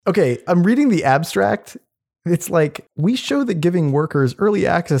Okay, I'm reading the abstract. It's like, we show that giving workers early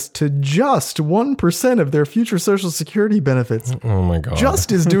access to just 1% of their future Social Security benefits. Oh my God.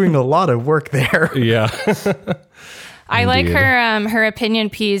 Just is doing a lot of work there. Yeah. I like her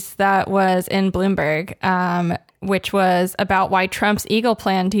opinion piece that was in Bloomberg, which was about why Trump's Eagle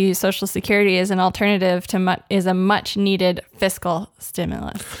plan to use Social Security as an alternative to is a much needed fiscal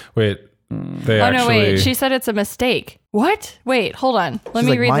stimulus. Wait. She said it's a mistake. What? Wait, hold on. Let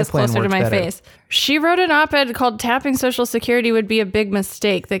me read this closer to my face. She wrote an op-ed called Tapping Social Security Would Be a Big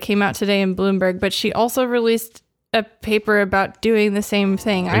Mistake that came out today in Bloomberg, but she also released a paper about doing the same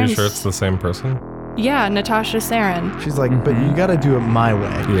thing. Are you sure it's the same person? Yeah, Natasha Sarin. She's like, but you got to do it my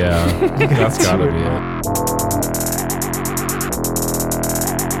way. Yeah, that's got to be it.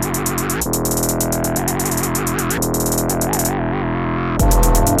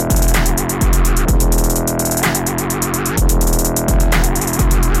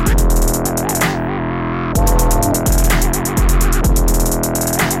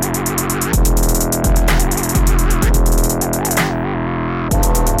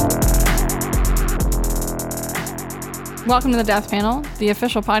 Welcome to the Death Panel, the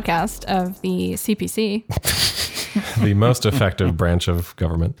official podcast of the CPC. The most effective branch of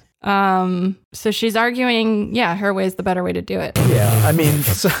government. So she's arguing, her way is the better way to do it. Yeah, I mean,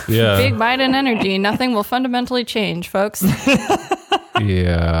 Big Biden energy. Nothing will fundamentally change, folks.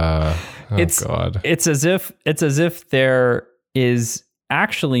 Yeah. Oh, God. It's as if there is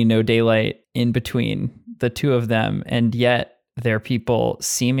actually no daylight in between the two of them, and yet their people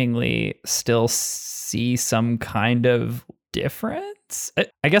seemingly still see some kind of difference.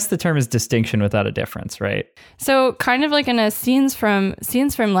 I guess the term is distinction without a difference, right? So kind of like in a scenes from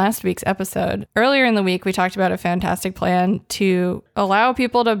last week's episode, earlier in the week, we talked about a fantastic plan to allow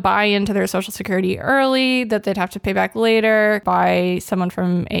people to buy into their Social Security early, that they'd have to pay back later by someone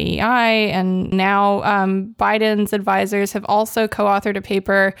from AEI. And now Biden's advisors have also co-authored a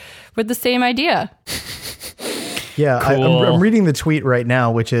paper with the same idea. Yeah, cool. I'm reading the tweet right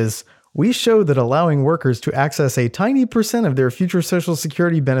now, which is, we show that allowing workers to access a tiny percent of their future Social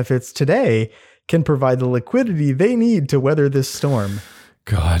Security benefits today can provide the liquidity they need to weather this storm.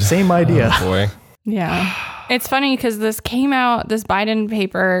 God. Same idea. Oh, boy. Yeah. It's funny because this Biden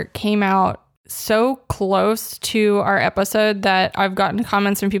paper came out so close to our episode that I've gotten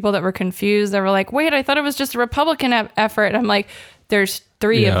comments from people that were confused. They were like, wait, I thought it was just a Republican effort. And I'm like, there's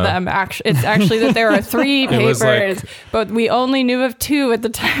three of them. It's actually that there are three papers, but we only knew of two at the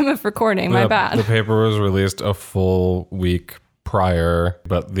time of recording. My bad. The paper was released a full week prior,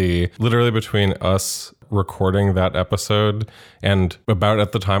 but literally between us recording that episode and about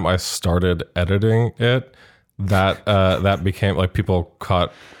at the time I started editing it, that became like people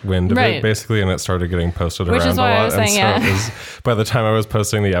caught wind of it basically, and it started getting posted around a lot. Which is why I was saying, and so it was, by the time I was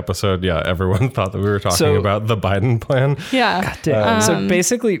posting the episode, everyone thought that we were talking about the Biden plan. Yeah. God damn. So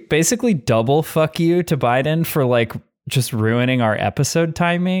basically double fuck you to Biden for like just ruining our episode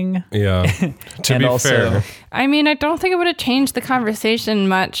timing. Yeah. To be fair. I mean, I don't think it would have changed the conversation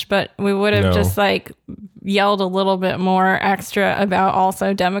much, but we would have just like yelled a little bit more extra about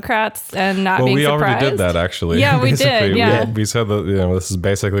also Democrats and not being surprised. We already did that, actually. Yeah, we did. Yeah. We said that, this is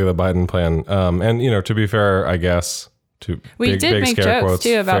basically the Biden plan. And, to be fair, I guess, we did make jokes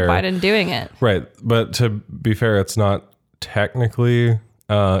too about Biden doing it. Right. But to be fair, it's not technically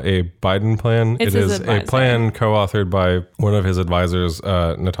a Biden plan. It is a plan co-authored by one of his advisors,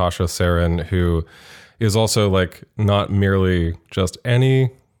 Natasha Sarin, who is also like not merely just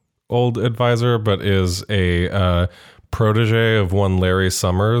any old advisor, but is a protege of one Larry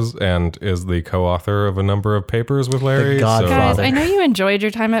Summers and is the co-author of a number of papers with Larry. Guys, I know you enjoyed your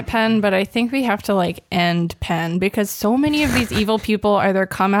time at Penn, but I think we have to like end Penn because so many of these evil people either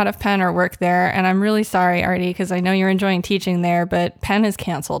come out of Penn or work there. And I'm really sorry, Artie, because I know you're enjoying teaching there, but Penn is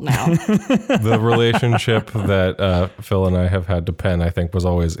canceled now. The relationship that Phil and I have had to Penn, I think, was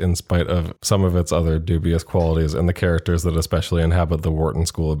always in spite of some of its other dubious qualities and the characters that especially inhabit the Wharton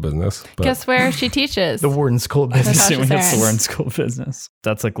School of Business. But guess where she teaches? The Wharton School of Business. It's the Wharton School of Business.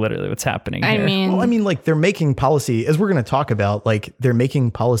 That's like literally what's happening here. I mean, like they're making policy, as we're going to talk about, like they're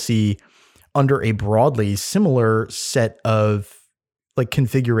making policy under a broadly similar set of like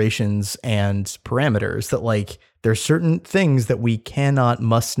configurations and parameters that like there's certain things that we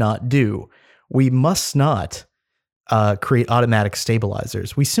must not do. We must not create automatic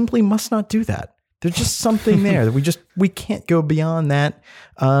stabilizers. We simply must not do that. There's just something there that we can't go beyond that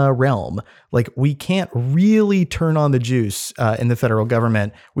realm. Like we can't really turn on the juice in the federal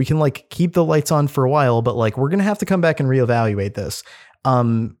government. We can like keep the lights on for a while, but like we're going to have to come back and reevaluate this.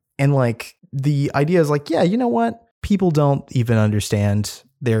 And like the idea is like, yeah, you know what? People don't even understand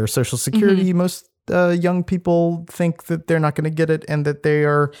their Social Security. Most young people think that they're not going to get it and that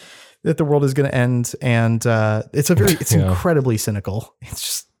that the world is going to end. And it's incredibly cynical. It's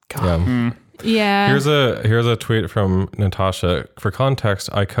just, God. Yeah. Here's a tweet from Natasha. For context,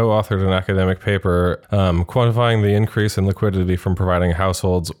 I co-authored an academic paper quantifying the increase in liquidity from providing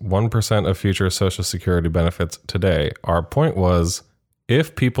households 1% of future Social Security benefits today. Our point was,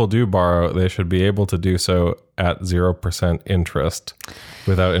 if people do borrow, they should be able to do so at 0% interest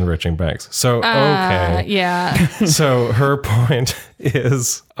without enriching banks. So, okay. Yeah. So her point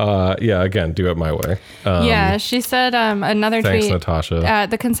is, again, do it my way. She said another thanks, tweet. Natasha.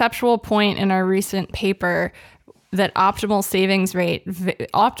 The conceptual point in our recent paper that optimal savings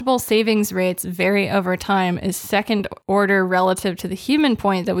rates vary over time is second order relative to the human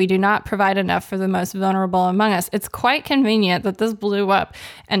point that we do not provide enough for the most vulnerable among us. It's quite convenient that this blew up,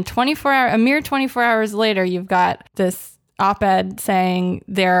 and a mere 24 hours later, you've got this op-ed saying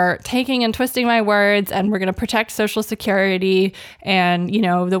they're taking and twisting my words and we're going to protect Social Security. And,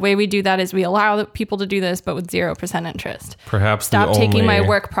 the way we do that is we allow people to do this, but with 0% interest. Perhaps stop taking my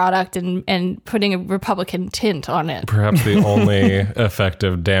work product and putting a Republican tint on it. Perhaps the only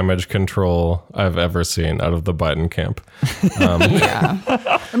effective damage control I've ever seen out of the Biden camp. Yeah.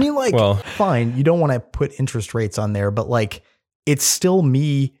 I mean, fine. You don't want to put interest rates on there, but it's still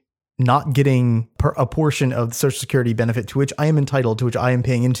me not getting a portion of the Social Security benefit to which I am entitled, to which I am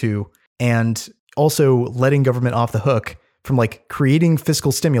paying into, and also letting government off the hook from creating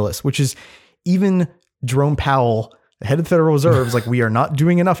fiscal stimulus, which is even Jerome Powell, the head of the Federal Reserve, is we are not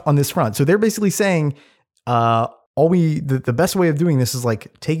doing enough on this front. So they're basically saying the best way of doing this is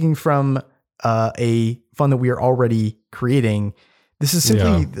taking from a fund that we are already creating. This is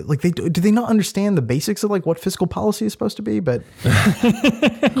simply do they not understand the basics of what fiscal policy is supposed to be? But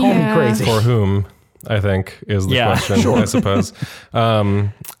call me crazy. For whom, I think, is the question, I suppose.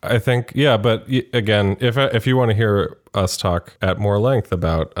 I think, but again, if you want to hear us talk at more length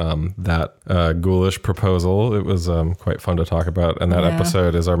about that ghoulish proposal, it was quite fun to talk about. And that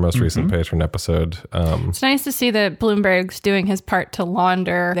episode is our most recent Patreon episode. It's nice to see that Bloomberg's doing his part to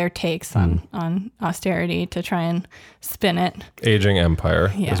launder their takes on austerity to try and spin it. Aging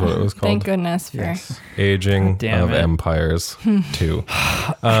Empire is what it was called. Thank goodness for Aging of Empires 2.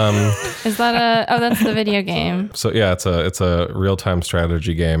 Is that that's the video game. So it's a real-time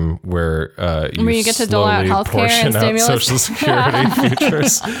strategy game where you get to dole out healthcare and stimulus. Social Security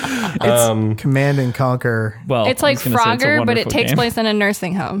futures. It's Command and Conquer. Well, it's like Frogger, but it takes place in a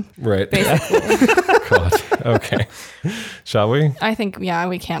nursing home. Right. Basically. God. Okay. Shall we? I think,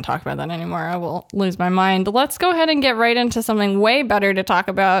 we can't talk about that anymore. I will lose my mind. Let's go ahead and get right into something way better to talk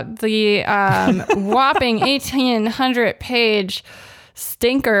about. The whopping 1,800-page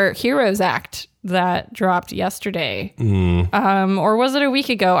stinker Heroes Act that dropped yesterday. Or was it a week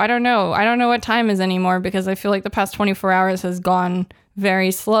ago? I don't know. I don't know what time is anymore because I feel like the past 24 hours has gone very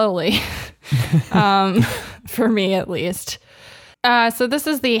slowly. For me, at least. So this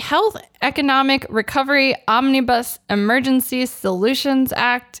is the Health Economic Recovery Omnibus Emergency Solutions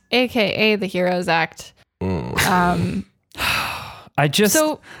Act, aka the Heroes Act. I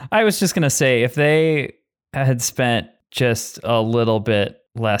was just going to say, if they had spent just a little bit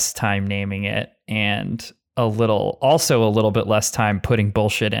less time naming it and a little bit less time putting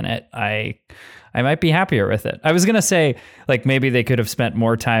bullshit in it, I might be happier with it. I was going to say maybe they could have spent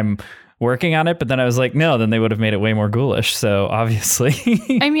more time working on it, but then I was like, no, then they would have made it way more ghoulish. So obviously,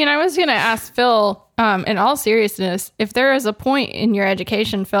 I mean, I was going to ask Phil, in all seriousness, if there is a point in your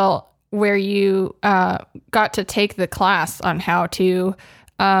education, Phil, where you got to take the class on how to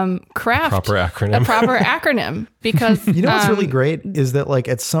craft a proper acronym, because what's really great is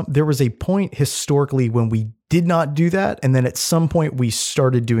that there was a point historically when we did not do that, and then at some point we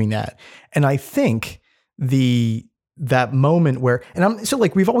started doing that. And I think that moment where,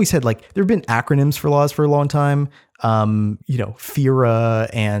 we've always had there have been acronyms for laws for a long time. FERA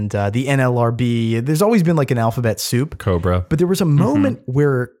and the NLRB. There's always been an alphabet soup. COBRA. But there was a moment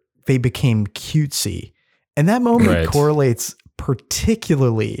where they became cutesy, and that moment correlates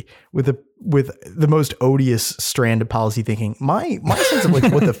particularly with the most odious strand of policy thinking. My sense of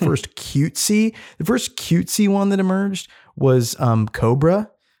what the first cutesy one that emerged was COBRA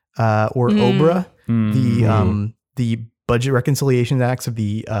or OBRA, the Budget Reconciliation Acts of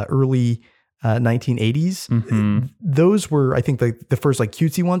the early 1980s. Those were, I think, the first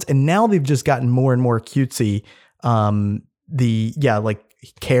cutesy ones, and now they've just gotten more and more cutesy.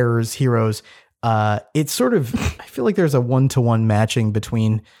 CARES, Heroes. It's sort of, I feel like there's a one-to-one matching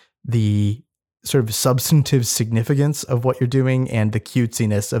between the sort of substantive significance of what you're doing and the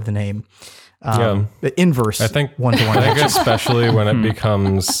cutesiness of the name. The inverse. I think one-to-one. I think especially when it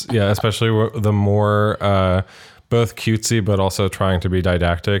becomes, especially the more both cutesy but also trying to be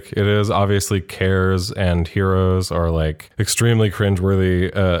didactic it is. Obviously, Cares and Heroes are like extremely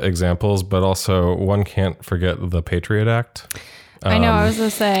cringeworthy examples, but also one can't forget the Patriot Act. I know, I was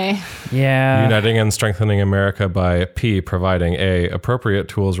going to say. Yeah. Uniting and strengthening America by P, providing A, appropriate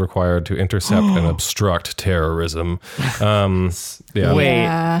tools required to intercept and obstruct terrorism. Wait.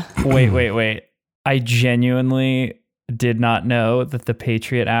 I genuinely did not know that the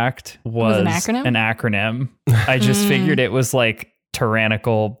Patriot Act was an acronym. I just figured it was like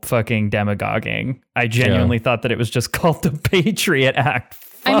tyrannical fucking demagoguing. I genuinely thought that it was just called the Patriot Act.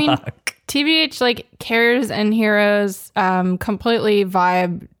 Fuck. I mean, TBH, like, Cares and Heroes completely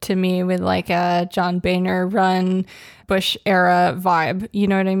vibe to me with like a John Boehner run Bush era vibe. You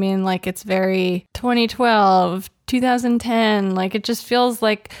know what I mean? Like, it's very 2012, 2010. Like, it just feels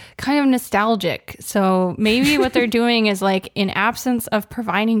like kind of nostalgic. So maybe what they're doing is, like, in absence of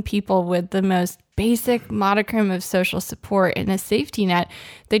providing people with the most basic modicum of social support and a safety net,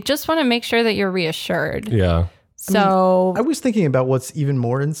 they just want to make sure that you're reassured. Yeah. So I was thinking about what's even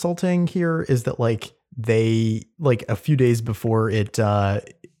more insulting here is that, like, they, like, a few days before it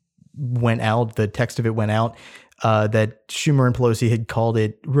went out, the text of it went out, that Schumer and Pelosi had called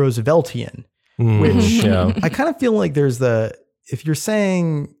it Rooseveltian, which I kind of feel like if you're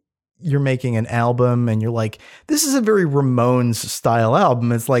saying you're making an album and you're like, this is a very Ramones style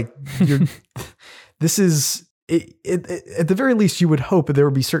album, it's like, this is, at the very least, you would hope that there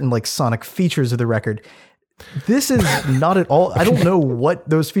would be certain, like, sonic features of the record. This is not at all. I don't know what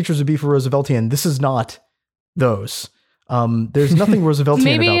those features would be for Rooseveltian. This is not those. There's nothing Rooseveltian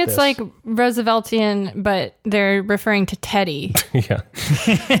maybe about it's this. like Rooseveltian, but they're referring to Teddy. Yeah.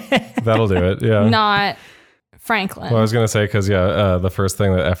 That'll do it. Yeah. Not Franklin. Well, I was going to say, because, the first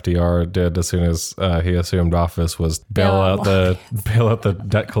thing that FDR did as soon as he assumed office was bail out the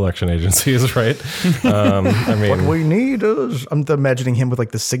debt collection agencies, right? I mean, what we need is, I'm imagining him with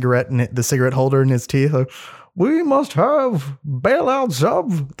like the cigarette holder in his teeth. Like, we must have bailouts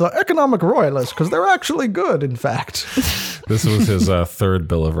of the economic royalists because they're actually good, in fact. This was his third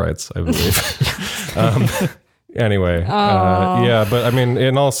Bill of Rights, I believe. Anyway, but I mean,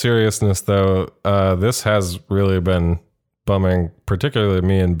 in all seriousness, though, this has really been bumming, particularly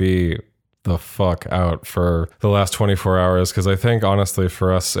me and B, the fuck out for the last 24 hours. Because I think, honestly,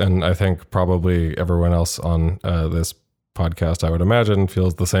 for us, and I think probably everyone else on this podcast, I would imagine,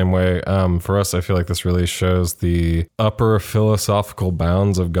 feels the same way. For us, I feel like this really shows the upper philosophical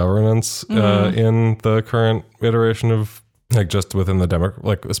bounds of governance in the current iteration of, like, just within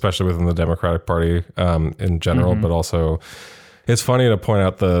the especially within the Democratic Party in general, but also it's funny to point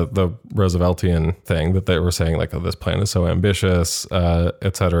out the Rooseveltian thing that they were saying, like, oh, this plan is so ambitious,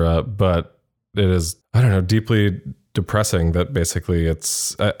 etc. But it is, I don't know, deeply depressing that basically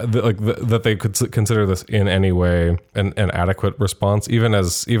it's that they could consider this in any way an adequate response, even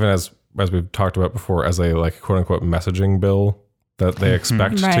as we've talked about before, as a, like, quote unquote messaging bill that they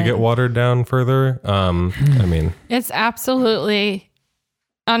expect to get watered down further. I mean, it's absolutely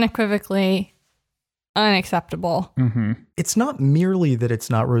unequivocally unacceptable. It's not merely that it's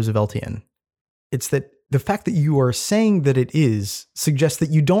not Rooseveltian. It's that the fact that you are saying that it is suggests that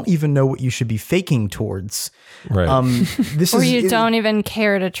you don't even know what you should be faking towards. Right. Don't even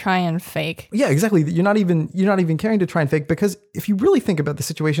care to try and fake. Yeah, exactly. You're not even caring to try and fake, because if you really think about the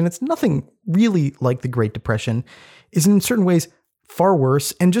situation, it's nothing really like the Great Depression. Is in certain ways far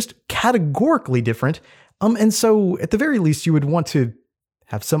worse and just categorically different. And so at the very least, you would want to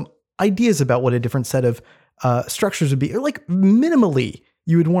have some ideas about what a different set of structures would be. Or, like, minimally,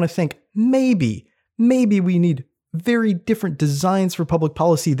 you would want to think maybe we need very different designs for public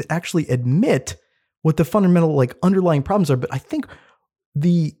policy that actually admit what the fundamental, like, underlying problems are. But I think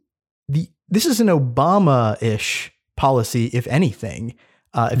this is an Obama-ish policy, if anything,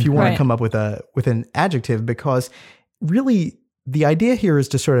 if you want to come up with an adjective, because really the idea here is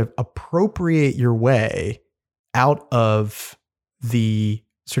to sort of appropriate your way out of the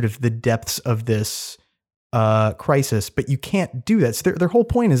sort of the depths of this crisis, but you can't do that. So their whole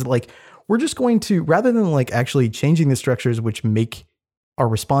point is, like, we're just going to, rather than, like, actually changing the structures which make our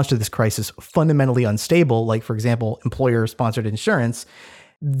response to this crisis fundamentally unstable, like, for example, employer-sponsored insurance,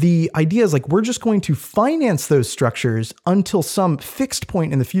 the idea is, like, we're just going to finance those structures until some fixed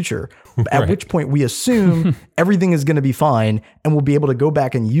point in the future, at which point we assume everything is going to be fine and we'll be able to go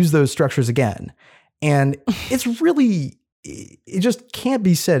back and use those structures again. And it's really, it just can't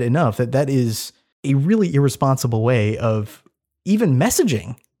be said enough that is a really irresponsible way of even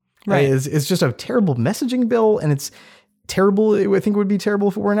messaging. Right. It's just a terrible messaging bill, and it's terrible. I think it would be terrible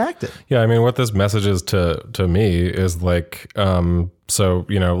if it were enacted. Yeah, I mean, what this message is to me is like, so,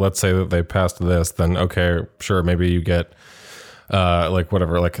 you know, let's say that they passed this, then okay, sure, maybe you get like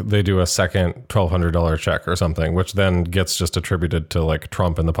whatever, like they do a second $1,200 check or something, which then gets just attributed to like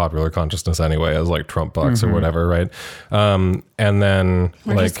Trump in the popular consciousness anyway as like Trump bucks or whatever, right? And then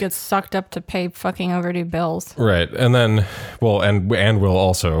or like just gets sucked up to pay fucking overdue bills, right? And then well, and we'll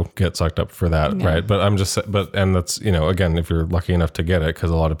also get sucked up for that, right? But I'm just and that's, you know, again, if you're lucky enough to get it,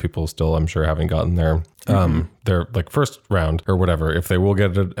 because a lot of people still, I'm sure, haven't gotten their like first round or whatever, if they will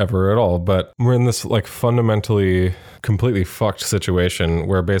get it ever at all. But we're in this like fundamentally completely fucked situation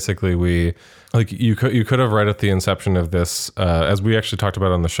where basically we like you could have right at the inception of this, as we actually talked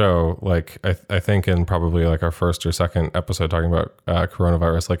about on the show, like I think in probably like our first or second episode talking about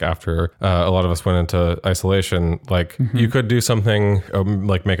coronavirus, like after a lot of us went into isolation, like you could do something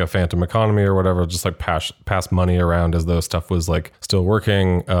like make a phantom economy or whatever, just like pass money around as though stuff was like still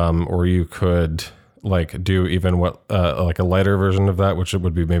working, or you could like do even what like a lighter version of that, which it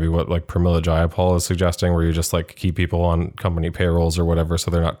would be maybe what like Pramila Jayapal is suggesting, where you just like keep people on company payrolls or whatever, so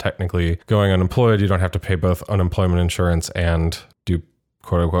they're not technically going unemployed. You don't have to pay both unemployment insurance and do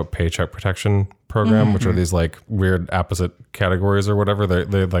quote unquote paycheck protection program, which are these like weird opposite categories or whatever.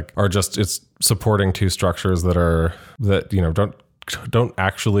 They like are just, it's supporting two structures that you know don't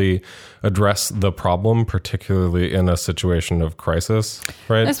actually address the problem, particularly in a situation of crisis,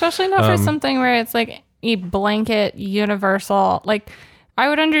 right? Especially not for something where it's like a blanket universal, like I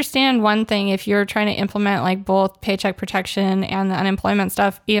would understand one thing if you're trying to implement like both paycheck protection and the unemployment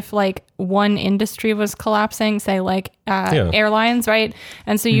stuff, if like one industry was collapsing, say like airlines, right?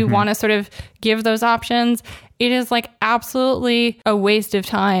 And so you want to sort of give those options. It is like absolutely a waste of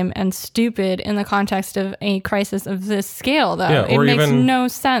time and stupid in the context of a crisis of this scale, though. Yeah, it makes no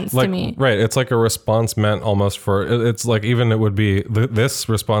sense to me. Right. It's like a response meant almost for, it's like even it would be, this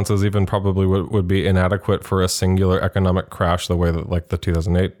response is even probably would be inadequate for a singular economic crash, the way that like the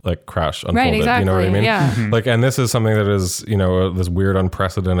 2008 like crash unfolded. Right, exactly. You know what I mean? Yeah. Like, and this is something that is, you know, this weird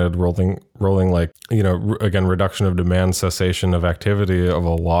unprecedented rolling like, you know, again, reduction of demand, cessation of activity of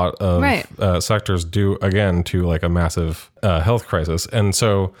a lot of sectors due again to like a massive health crisis. And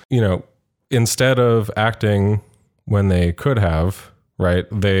so, you know, instead of acting when they could have, right,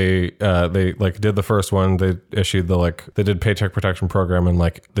 they like did the first one, they issued they did paycheck protection program and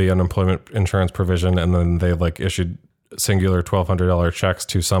like the unemployment insurance provision, and then they like issued singular $1,200 checks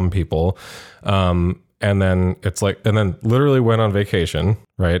to some people, and then it's like, and then literally went on vacation,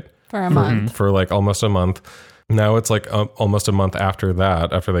 right, for a month, for like almost a month. Now it's like almost a month after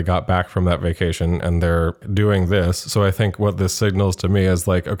that, after they got back from that vacation, and they're doing this. So I think what this signals to me is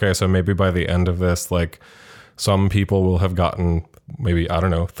like, okay, so maybe by the end of this, like some people will have gotten maybe, I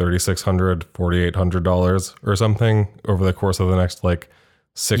don't know, $3,600, $4,800 or something over the course of the next like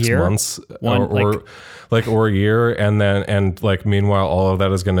 6 months or a year. And like, meanwhile, all of that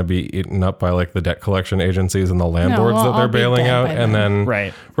is going to be eaten up by like the debt collection agencies and the landlords that they're bailing out. And then,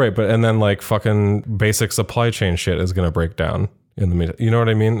 but then like fucking basic supply chain shit is going to break down in the meantime. You know what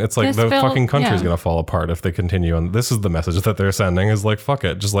I mean? It's like fucking country is going to fall apart if they continue. And this is the message that they're sending is like, fuck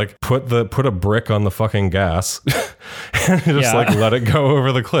it. Just like put a brick on the fucking gas and just like let it go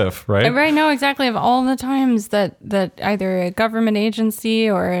over the cliff. Right. I right know exactly of all the times that either a government agency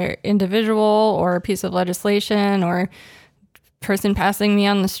or individual or a piece of legislation or person passing me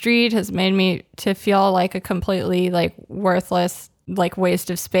on the street has made me to feel like a completely like worthless like waste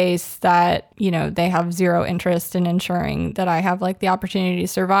of space, that, you know, they have zero interest in ensuring that I have like the opportunity to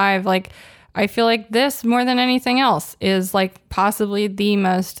survive. Like, I feel like this more than anything else is like possibly the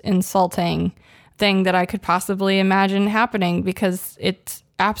most insulting thing that I could possibly imagine happening, because it's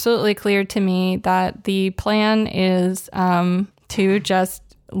absolutely clear to me that the plan is to just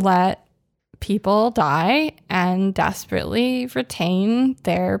let people die and desperately retain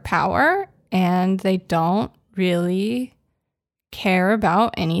their power, and they don't really care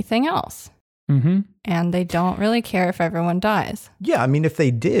about anything else. And they don't really care if everyone dies. Yeah, I mean, if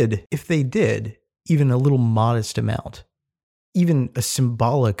they did even a little modest amount, even a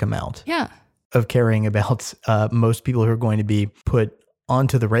symbolic amount of caring about most people who are going to be put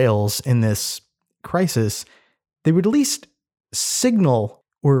onto the rails in this crisis, they would at least signal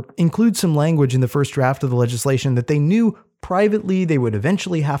or include some language in the first draft of the legislation that they knew privately they would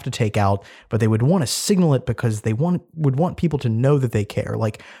eventually have to take out, but they would want to signal it because they would want people to know that they care.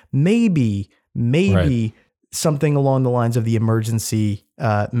 Like maybe something along the lines of the emergency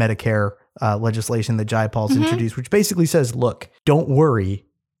Medicare legislation that Jayapal's introduced, which basically says, look, don't worry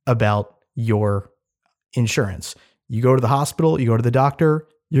about your insurance. You go to the hospital, you go to the doctor,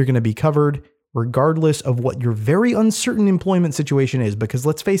 you're going to be covered. regardless of what your very uncertain employment situation is. Because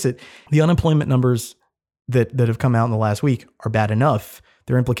let's face it, the unemployment numbers that have come out in the last week are bad enough.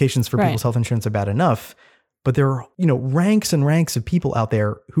 Their implications for people's health insurance are bad enough. But there are, ranks and ranks of people out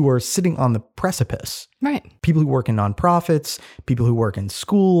there who are sitting on the precipice. Right. People who work in nonprofits, people who work in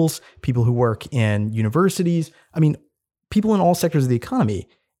schools, people who work in universities. I mean, people in all sectors of the economy.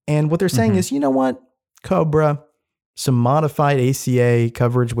 And what they're saying is, you know what, COBRA, some modified ACA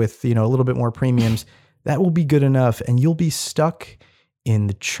coverage with, a little bit more premiums, that will be good enough. And you'll be stuck in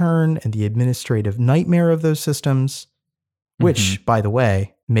the churn and the administrative nightmare of those systems, which, by the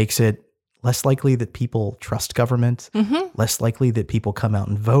way, makes it less likely that people trust government, less likely that people come out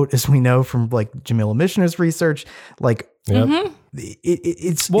and vote, as we know from like Jamila Michener's research. Like,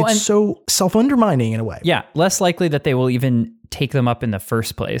 it's so self-undermining in a way. Yeah, less likely that they will even take them up in the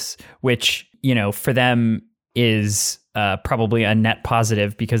first place, which, for them is probably a net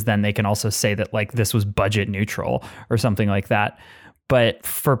positive, because then they can also say that like this was budget neutral or something like that. But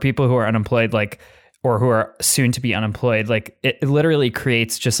for people who are unemployed, or who are soon to be unemployed, like it literally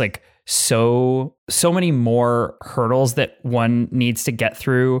creates just like so many more hurdles that one needs to get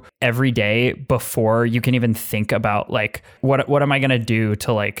through every day before you can even think about like, what am I going to do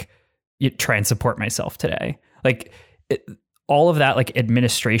to like try and support myself today? Like all of that, like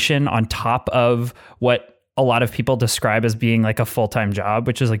administration on top of what a lot of people describe as being like a full-time job,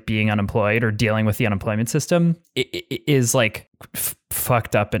 which is like being unemployed or dealing with the unemployment system, it is like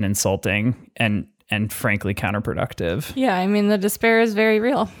fucked up and insulting and frankly counterproductive. Yeah, I mean, the despair is very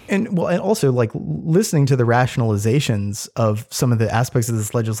real. And also like listening to the rationalizations of some of the aspects of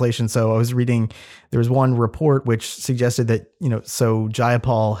this legislation. So I was reading, there was one report which suggested that, so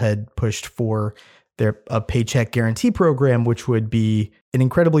Jayapal had pushed for a paycheck guarantee program, which would be an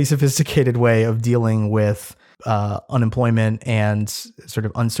incredibly sophisticated way of dealing with unemployment and sort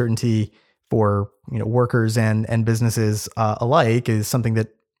of uncertainty for, workers and businesses alike, is something that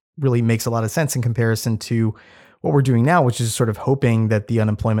really makes a lot of sense in comparison to what we're doing now, which is sort of hoping that the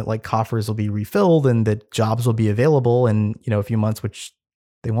unemployment like coffers will be refilled and that jobs will be available in, a few months, which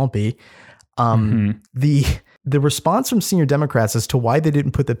they won't be. The response from senior Democrats as to why they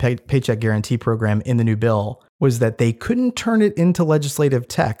didn't put the paycheck guarantee program in the new bill was that they couldn't turn it into legislative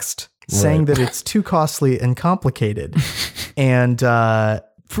text, saying that it's too costly and complicated. And,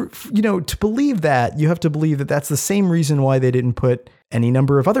 to believe that, you have to believe that that's the same reason why they didn't put any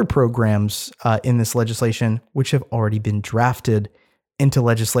number of other programs in this legislation, which have already been drafted into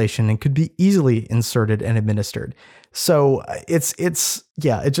legislation and could be easily inserted and administered. So it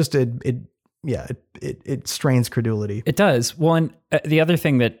strains credulity. It does. Well, and the other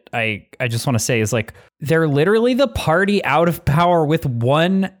thing that I just want to say is like, they're literally the party out of power with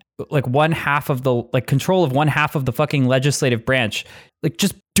one half of the control of one half of the fucking legislative branch. Like,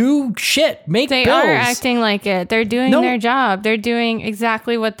 just do shit, make bills. They are acting like it. They're doing their job. They're doing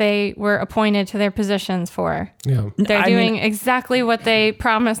exactly what they were appointed to their positions for. Yeah. They're doing exactly what they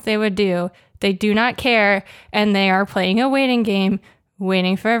promised they would do. They do not care, and they are playing a waiting game,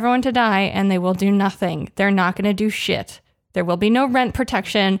 waiting for everyone to die, and they will do nothing. They're not going to do shit. There will be no rent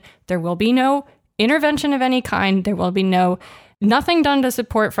protection. There will be no intervention of any kind. There will be nothing done to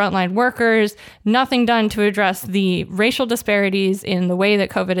support frontline workers, nothing done to address the racial disparities in the way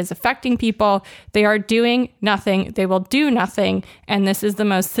that COVID is affecting people. They are doing nothing. They will do nothing. And this is the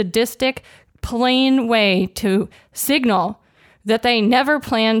most sadistic, plain way to signal that they never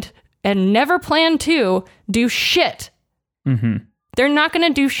planned and never plan to do shit. They're not going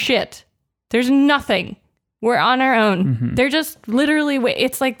to do shit. There's nothing. We're on our own. They're just literally,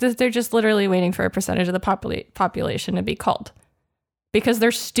 it's like this, they're just literally waiting for a percentage of the population to be culled. Because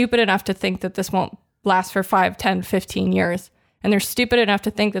they're stupid enough to think that this won't last for 5, 10, 15 years. And they're stupid enough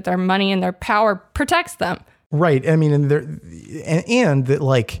to think that their money and their power protects them. Right. I mean, and that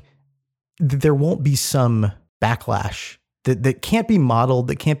like there won't be some backlash that can't be modeled,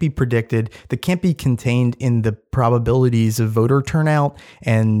 that can't be predicted, that can't be contained in the probabilities of voter turnout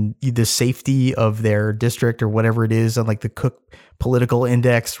and the safety of their district or whatever it is on like the Cook Political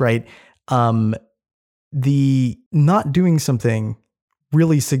Index, right? The not doing something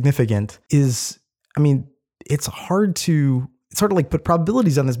really significant is, I mean, it's hard to like put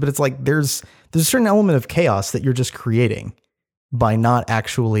probabilities on this, but it's like there's a certain element of chaos that you're just creating by not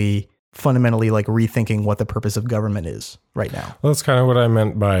actually fundamentally like rethinking what the purpose of government is right now. Well, that's kind of what I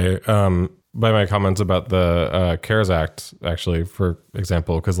meant by my comments about the CARES Act, actually, for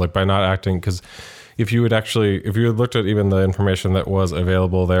example, because like by not acting, because if you had looked at even the information that was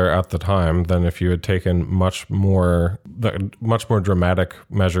available there at the time, then if you had taken much more dramatic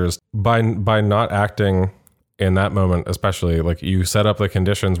measures by not acting in that moment, especially, like, you set up the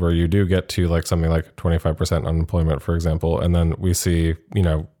conditions where you do get to like something like 25% unemployment, for example. And then we see, you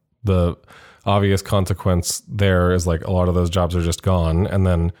know, the obvious consequence there is like a lot of those jobs are just gone. And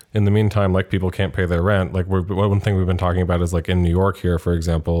then in the meantime, like, people can't pay their rent. Like, one thing we've been talking about is like in New York here, for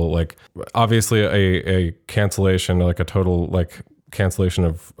example, like obviously a cancellation, like a total like cancellation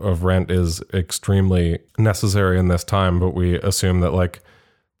of rent is extremely necessary in this time. But we assume that like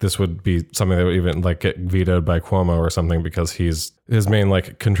this would be something that would even like get vetoed by Cuomo or something, because his main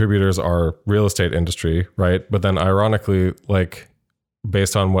like contributors are real estate industry, right? But then ironically, like,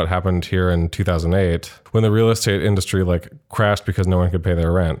 based on what happened here in 2008, when the real estate industry like crashed because no one could pay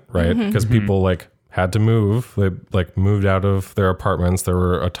their rent, right? Because people like had to move, they like moved out of their apartments. There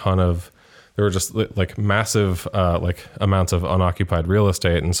were just like massive like amounts of unoccupied real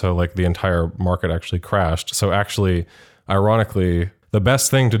estate. And so like the entire market actually crashed. So actually, ironically, the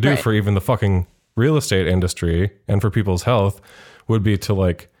best thing to do for even the fucking real estate industry and for people's health would be to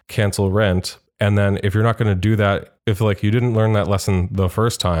like cancel rent. And then if you're not going to do that, if like you didn't learn that lesson the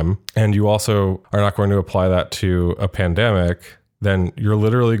first time, and you also are not going to apply that to a pandemic, then you're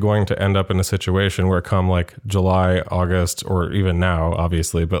literally going to end up in a situation where come like July, August, or even now,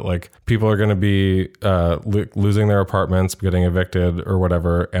 obviously, but like people are going to be losing their apartments, getting evicted or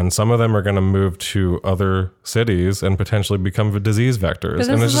whatever. And some of them are going to move to other cities and potentially become disease vectors.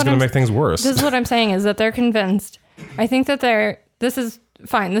 And it's just going to make things worse. This is what I'm saying, is that they're convinced. I think that this is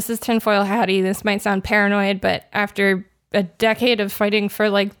fine. This is tinfoil hatty. This might sound paranoid, but after a decade of fighting for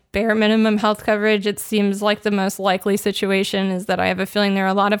like bare minimum health coverage, it seems like the most likely situation is that I have a feeling there are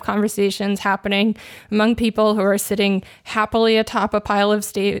a lot of conversations happening among people who are sitting happily atop a pile of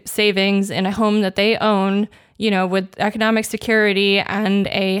savings in a home that they own, you know, with economic security and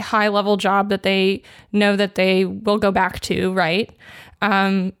a high level job that they know that they will go back to, right?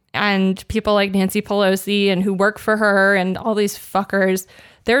 And people like Nancy Pelosi and who work for her and all these fuckers,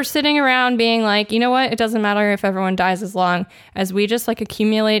 they're sitting around being like, you know what? It doesn't matter if everyone dies as long as we just like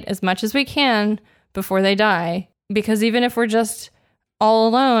accumulate as much as we can before they die. Because even if we're just all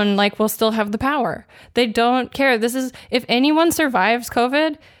alone, like we'll still have the power. They don't care. This is, if anyone survives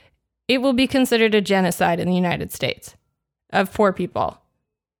COVID, it will be considered a genocide in the United States of poor people.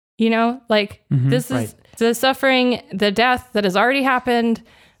 You know, like this is the suffering, the death that has already happened.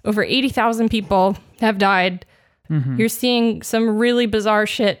 Over 80,000 people have died. You're seeing some really bizarre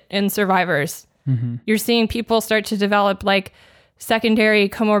shit in survivors. You're seeing people start to develop like secondary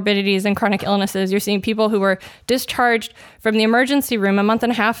comorbidities and chronic illnesses. You're seeing people who were discharged from the emergency room a month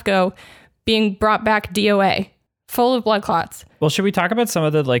and a half ago being brought back DOA, full of blood clots. Well, should we talk about some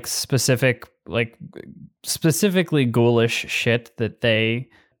of the like specifically ghoulish shit that they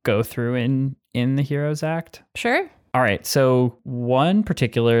go through in the HEROES Act? Sure. All right. So one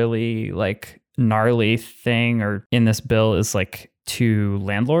particularly like gnarly thing or in this bill is like to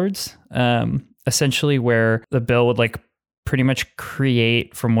landlords, essentially, where the bill would like pretty much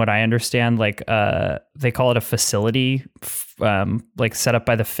create, from what I understand, like they call it a facility like set up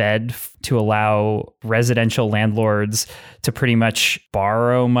by the Fed to allow residential landlords to pretty much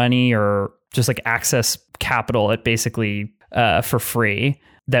borrow money or just like access capital at basically for free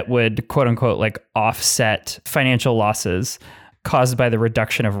that would quote unquote like offset financial losses caused by the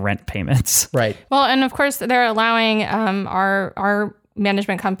reduction of rent payments. Right. Well, and of course they're allowing our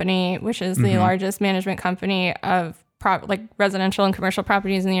management company, which is the largest management company of like residential and commercial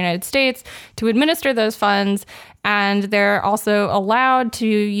properties in the United States, to administer those funds. And they're also allowed to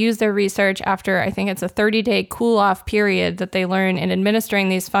use their research after, I think it's a 30-day cool-off period that they learn in administering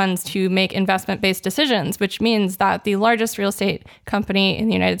these funds to make investment-based decisions, which means that the largest real estate company in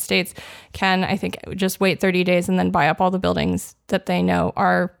the United States can, I think, just wait 30 days and then buy up all the buildings that they know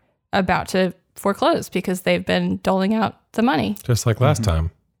are about to foreclose because they've been doling out the money. Just like last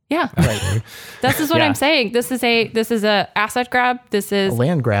time. Yeah. Right. This is what I'm saying. This is a asset grab. This is a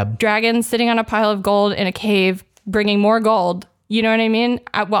land grab. Dragons sitting on a pile of gold in a cave, bringing more gold. You know what I mean?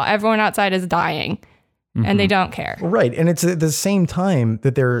 While everyone outside is dying and they don't care. Right. And it's at the same time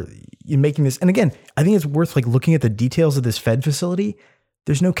that they're making this. And again, I think it's worth like looking at the details of this Fed facility.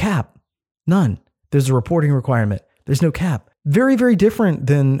 There's no cap. None. There's a reporting requirement. There's no cap. Very, very different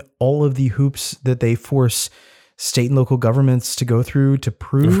than all of the hoops that they force state and local governments to go through to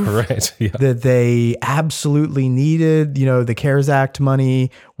prove that they absolutely needed, the CARES Act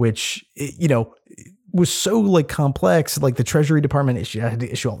money, which, was so like complex. Like the Treasury Department had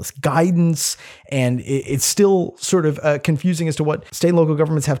to issue all this guidance, and it's still sort of confusing as to what state and local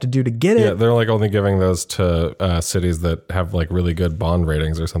governments have to do to get it. Yeah, they're like only giving those to cities that have like really good bond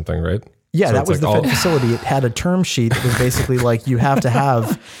ratings or something, right? Yeah, so that was like the Fed facility. It had a term sheet that was basically like you have to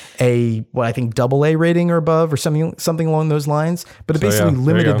have a I think AA rating or above or something along those lines. But it basically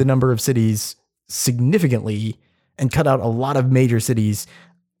limited the number of cities significantly and cut out a lot of major cities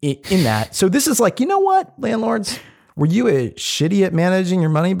in that. So this is like, you know what, landlords, were you shitty at managing your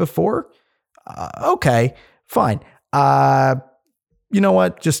money before? Okay, fine. You know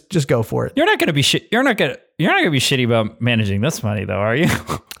what? Just go for it. You're not going to be You're not going to be shitty about managing this money, though, are you?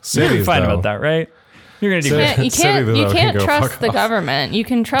 Cities, fine about that, right? You're going to do. You can't trust the government. You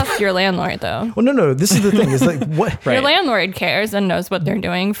can trust your landlord, though. Well, no. This is the thing. Is like what your landlord cares and knows what they're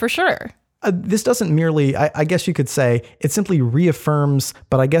doing for sure. This doesn't merely, I guess you could say, it simply reaffirms,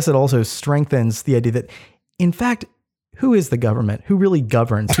 but I guess it also strengthens the idea that, in fact, who is the government? Who really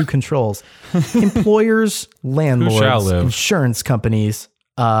governs? Who controls? Employers, landlords, insurance companies,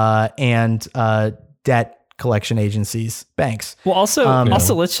 and debt collection agencies, banks. Well, also,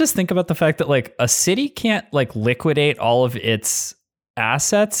 let's just think about the fact that like a city can't like liquidate all of its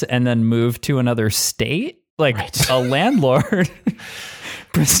assets and then move to another state. Like a landlord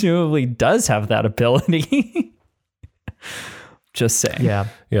presumably does have that ability. Just saying. Yeah.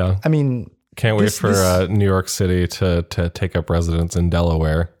 I mean, can't wait for New York City to take up residence in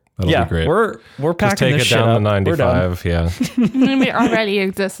Delaware. That'll be great. We're packing this shit up. Just take it down to 95. Yeah. It already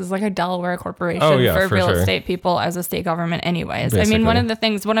exists as like a Delaware corporation for real estate people as a state government anyways. Basically. I mean,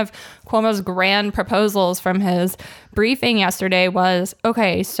 one of Cuomo's grand proposals from his briefing yesterday was,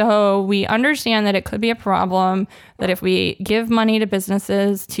 okay, so we understand that it could be a problem that if we give money to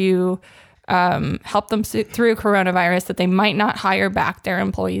businesses to help them through coronavirus, that they might not hire back their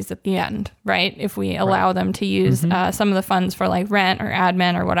employees at the end, right? If we allow them to use some of the funds for like rent or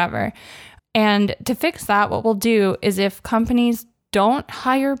admin or whatever. And to fix that, what we'll do is if companies don't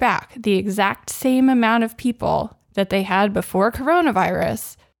hire back the exact same amount of people that they had before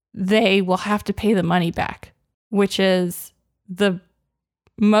coronavirus, they will have to pay the money back, which is the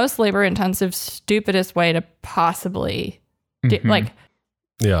most labor intensive, stupidest way to possibly do, like.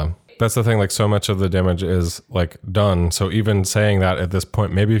 Yeah. That's the thing, like so much of the damage is like done. So even saying that at this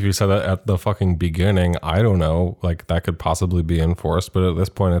point, maybe if you said that at the fucking beginning, I don't know, like that could possibly be enforced. But at this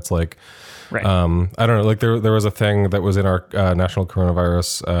point, it's like, I don't know, like there was a thing that was in our national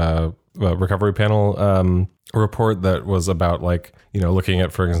coronavirus recovery panel report that was about like, you know, looking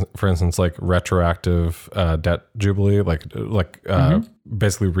at, for instance, like retroactive debt jubilee,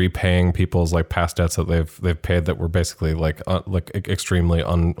 basically repaying people's like past debts that they've paid that were basically like extremely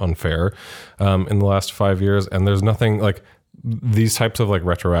unfair in the last 5 years. And there's nothing like these types of like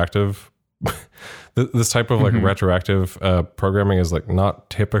retroactive this type of like retroactive programming is like not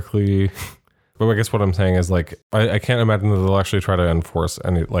typically. But I guess what I'm saying is like I can't imagine that they'll actually try to enforce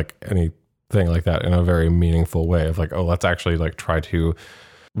anything like that in a very meaningful way of like, oh, let's actually like try to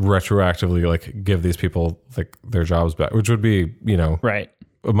retroactively like give these people like their jobs back, which would be, you know,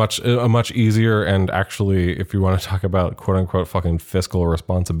 a much easier, and actually if you want to talk about quote unquote fucking fiscal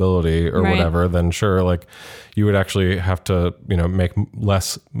responsibility or whatever, then sure, like you would actually have to, you know, make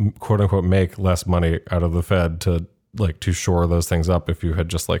less money out of the Fed to shore those things up if you had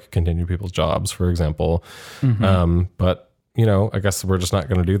just like continued people's jobs, for example. But you know, I guess we're just not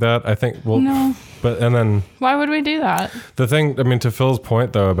going to do that. I think no. But and then why would we do that? The thing, I mean, to Phil's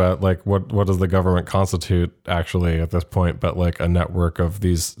point though about like what does the government constitute actually at this point, but like a network of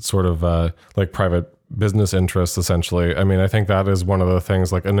these sort of like private business interests essentially. I mean, I think that is one of the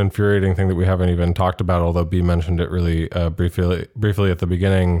things, like an infuriating thing that we haven't even talked about, although B mentioned it really briefly at the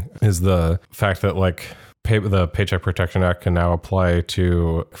beginning, is the fact that like the Paycheck Protection Act can now apply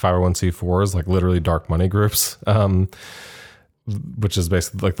to 501c4s, like literally dark money groups, which is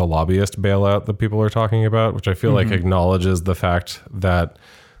basically like the lobbyist bailout that people are talking about, which I feel like acknowledges the fact that,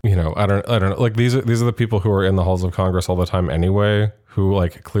 you know, I don't know, like these are the people who are in the halls of Congress all the time anyway, who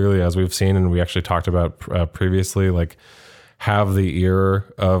like clearly, as we've seen and we actually talked about previously, like have the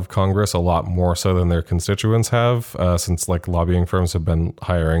ear of Congress a lot more so than their constituents have, since like lobbying firms have been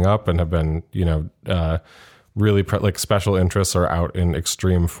hiring up and have been, you know, really like special interests are out in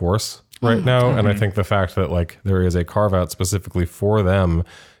extreme force right now. And I think the fact that like there is a carve out specifically for them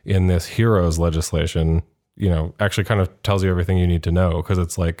in this HEROES legislation, you know, actually kind of tells you everything you need to know. Cause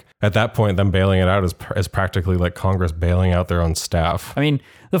it's like at that point, them bailing it out is practically like Congress bailing out their own staff. I mean,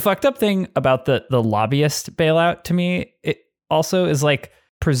 the fucked up thing about the lobbyist bailout to me, it also is like,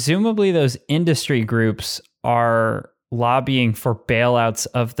 presumably those industry groups are lobbying for bailouts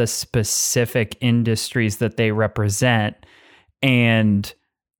of the specific industries that they represent. And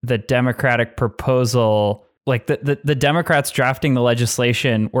the Democratic proposal, like the Democrats drafting the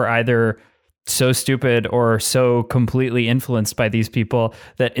legislation were either so stupid or so completely influenced by these people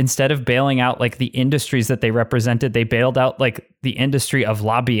that instead of bailing out like the industries that they represented, they bailed out like the industry of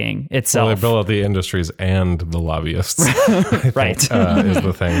lobbying itself. Well, they bailed out the industries and the lobbyists. Right. Is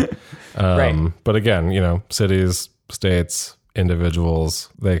the thing. Right. But again, cities, states, individuals,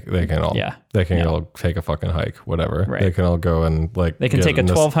 they can all all take a fucking hike, whatever. Right. They can all go and like they can take a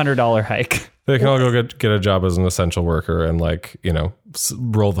 $1,200 hike. They can all go get a job as an essential worker and like,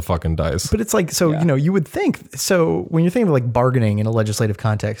 roll the fucking dice. But it's like, so, you would think, so when you're thinking of like bargaining in a legislative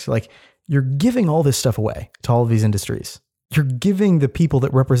context, like you're giving all this stuff away to all of these industries. You're giving the people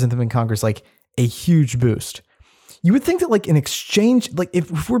that represent them in Congress like a huge boost. You would think that like in exchange, like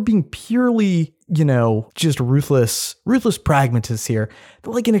if we're being purely, just ruthless pragmatists here, that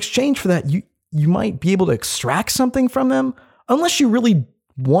like in exchange for that, you might be able to extract something from them unless you really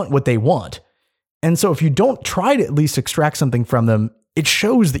want what they want. And so if you don't try to at least extract something from them, it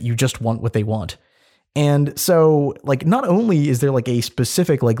shows that you just want what they want. And so like, not only is there like a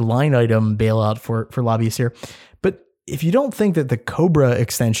specific like line item bailout for lobbyists here, but if you don't think that the COBRA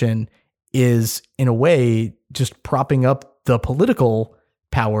extension is in a way just propping up the political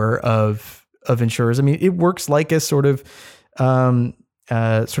power of insurers, I mean, it works like a sort of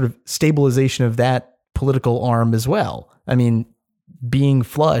stabilization of that political arm as well. I mean, being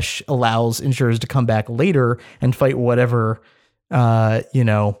flush allows insurers to come back later and fight whatever,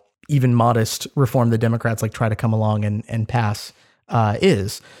 even modest reform the Democrats like try to come along and pass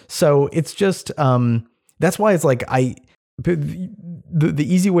is. So it's just, that's why it's like, the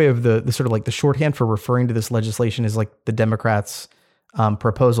easy way of the sort of like the shorthand for referring to this legislation is like the Democrats'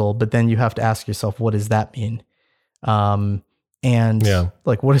 proposal, but then you have to ask yourself, what does that mean? Like,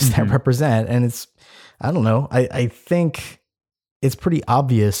 what does that represent? And it's, I don't know. I think it's pretty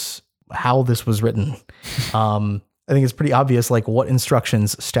obvious how this was written. I think it's pretty obvious, like what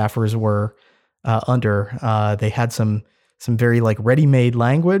instructions staffers were under. They had some very like ready-made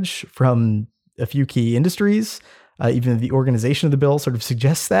language from a few key industries. Even the organization of the bill sort of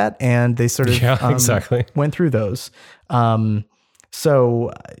suggests that, and they sort of exactly went through those.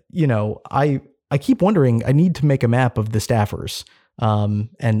 So, I keep wondering, I need to make a map of the staffers,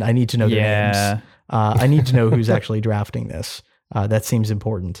 and I need to know their names. I need to know who's actually drafting this. That seems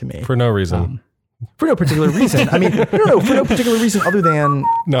important to me. For no reason. For no particular reason. I mean, for no particular reason other than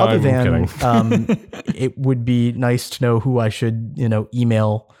it would be nice to know who I should,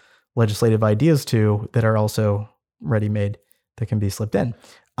 email legislative ideas to that are also ready-made that can be slipped in.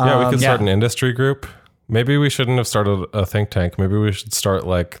 We could start an industry group. Maybe we shouldn't have started a think tank. Maybe we should start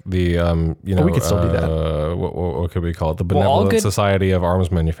like the, we could still do that. What could we call it? The Benevolent Society of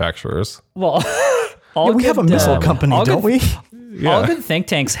Arms Manufacturers. Well, we have a missile company, don't we? Yeah. All good think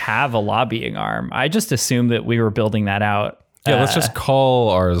tanks have a lobbying arm. I just assumed that we were building that out. Yeah, let's just call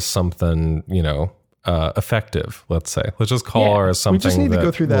ours something, effective, let's say. Let's just call ours something we just need to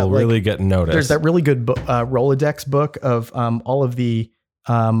go through that will really get noticed. There's that really good Rolodex book of all of the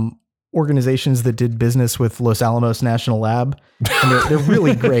organizations that did business with Los Alamos National Lab. And they're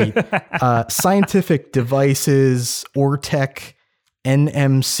really great. Scientific Devices, Ortec,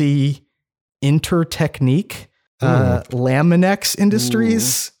 NMC, Intertechnique, Laminex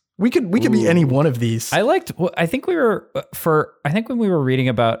Industries. We could be any one of these. I think when we were reading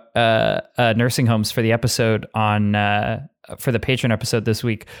about nursing homes for the episode on for the patron episode this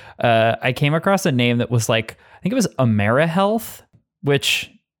week, I came across a name that was like, I think it was AmeriHealth,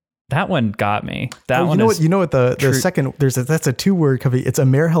 which that one got me. You know what the second that's a 2-word company. It's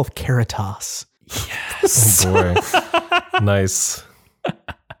AmeriHealth Caritas. Yes. Oh boy. Nice.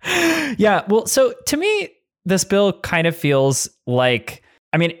 Yeah. Well, so to me, this bill kind of feels like,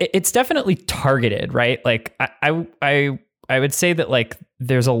 I mean, it's definitely targeted, right? Like I would say that like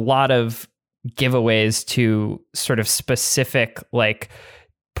there's a lot of giveaways to sort of specific like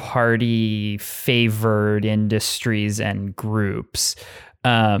party favored industries and groups.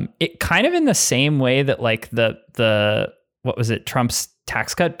 It kind of in the same way that like the what was it, Trump's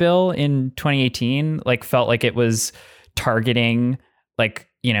tax cut bill in 2018 like felt like it was targeting like,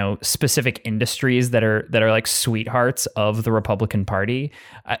 specific industries that are like sweethearts of the Republican Party.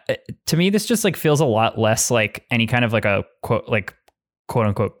 To me, this just like feels a lot less like any kind of like a quote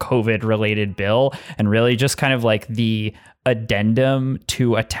unquote COVID related bill, and really just kind of like the addendum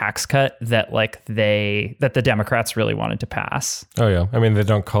to a tax cut that the Democrats really wanted to pass. Oh yeah, I mean they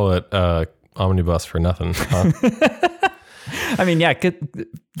don't call it omnibus for nothing. Huh? I mean, yeah,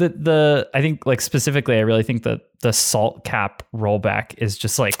 I think like specifically, I really think that the SALT cap rollback is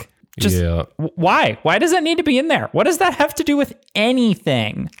just like Why? Why does that need to be in there? What does that have to do with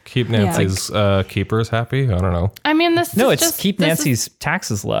anything? Keep Nancy's keepers happy? I don't know. I mean, it's keep Nancy's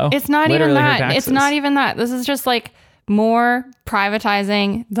taxes low. It's not even that. It's not even that. This is just like more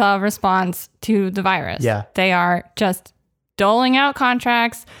privatizing the response to the virus. Yeah. They are just doling out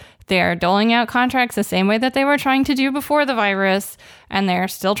contracts. They're doling out contracts the same way that they were trying to do before the virus. And they're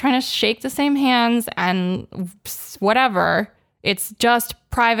still trying to shake the same hands and whatever. It's just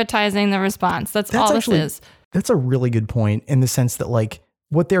privatizing the response. That's all this is. That's a really good point in the sense that like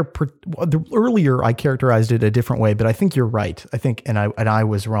earlier I characterized it a different way, but I think you're right. I think, and I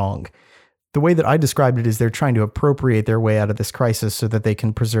was wrong. The way that I described it is they're trying to appropriate their way out of this crisis so that they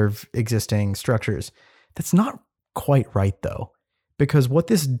can preserve existing structures. That's not quite right though, because what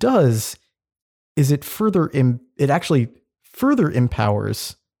this does is it actually further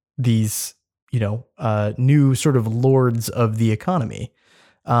empowers these new sort of lords of the economy.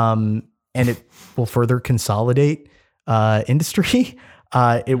 And it will further consolidate industry.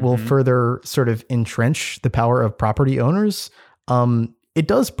 It will further sort of entrench the power of property owners. It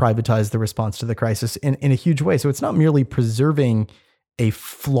does privatize the response to the crisis in a huge way. So it's not merely preserving a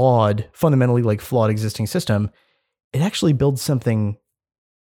fundamentally flawed existing system. It actually builds something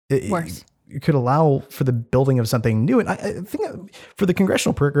worse. It could allow for the building of something new. And I think for the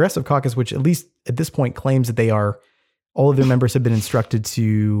Congressional Progressive Caucus, which at least at this point claims that all of their members have been instructed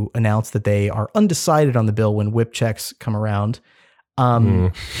to announce that they are undecided on the bill when whip checks come around.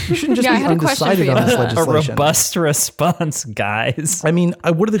 You shouldn't just be undecided on this legislation. A robust response, guys. I mean,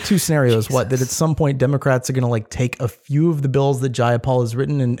 what are the two scenarios? Jesus. That at some point Democrats are going to take a few of the bills that Jayapal has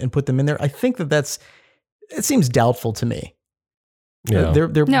written and put them in there? I think it seems doubtful to me. Yeah.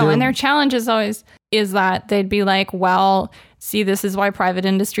 And their challenge is that they'd be like, well, see, this is why private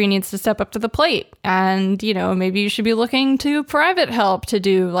industry needs to step up to the plate. And, maybe you should be looking to private help to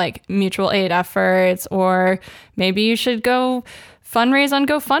do mutual aid efforts, or maybe you should go fundraise on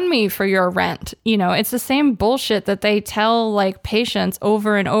GoFundMe for your rent. It's the same bullshit that they tell patients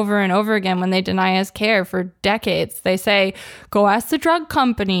over and over and over again when they deny us care for decades. They say, go ask the drug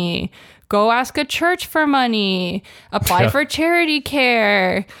company. Go ask a church for money, apply for charity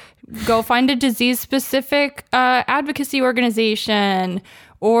care, go find a disease-specific advocacy organization,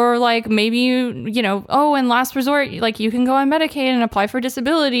 or maybe in last resort, you can go on Medicaid and apply for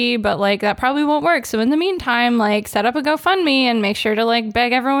disability, but that probably won't work. So in the meantime, set up a GoFundMe and make sure to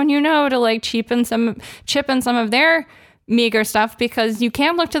beg everyone to chip in some of their meager stuff, because you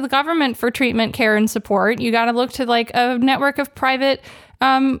can't look to the government for treatment, care, and support. You got to look to a network of private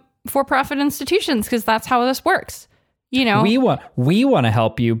for-profit institutions, because that's how this works. We want to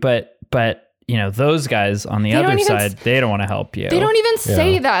help you, but those guys on the other side, they don't want to help you. They don't even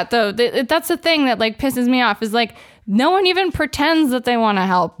say that though. That's the thing that pisses me off, is no one even pretends that they want to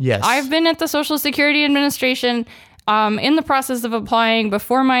help. Yes. I've been at the Social Security Administration in the process of applying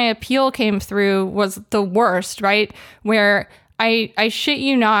before my appeal came through was the worst, right? Where I shit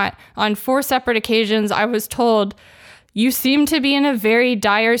you not, on 4 separate occasions I was told, you seem to be in a very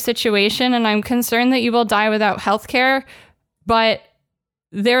dire situation, and I'm concerned that you will die without health care, but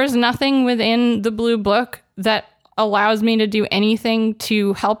there's nothing within the Blue Book that allows me to do anything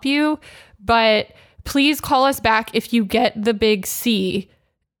to help you. But please call us back if you get the big C,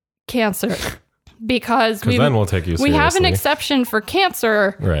 cancer. Because then we'll take you seriously. We have an exception for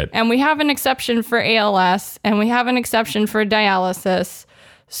cancer, right? And we have an exception for ALS, and we have an exception for dialysis.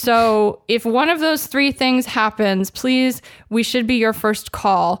 So if one of those 3 things happens, please, we should be your first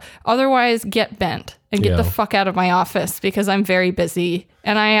call. Otherwise, get bent and get the fuck out of my office, because I'm very busy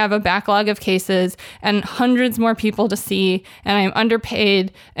and I have a backlog of cases and hundreds more people to see, and I'm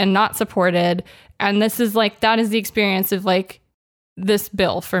underpaid and not supported. And this is that is the experience of this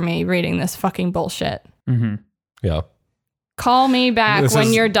bill for me, reading this fucking bullshit. Mm-hmm. Yeah. Call me back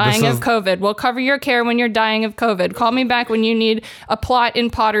when you're dying of COVID. We'll cover your care when you're dying of COVID. Call me back when you need a plot in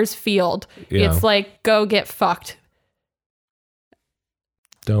Potter's Field. Yeah. It's go get fucked.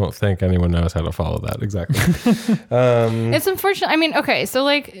 Don't think anyone knows how to follow that exactly. It's unfortunate. I mean, okay, so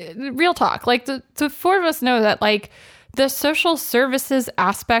real talk. The 4 of us know that the social services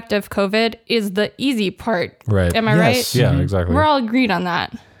aspect of COVID is the easy part. Right. Am I right? Yeah, exactly. We're all agreed on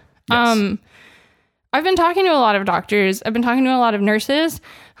that. Yes. I've been talking to a lot of doctors. I've been talking to a lot of nurses,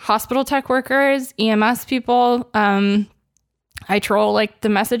 hospital tech workers, EMS people. I troll the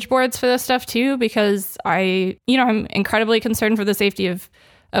message boards for this stuff too, because I'm incredibly concerned for the safety of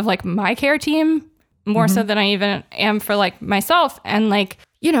my care team, more so than I even am for myself. And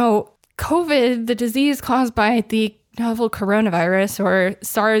COVID, the disease caused by the novel coronavirus, or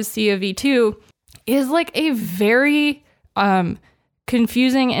SARS-CoV-2, is a very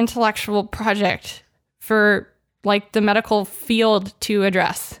confusing intellectual project for like the medical field to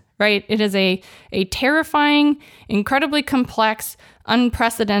address, right? It is a terrifying, incredibly complex,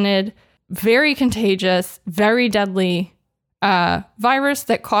 unprecedented, very contagious, very deadly virus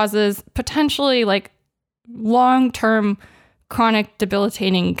that causes potentially like long-term chronic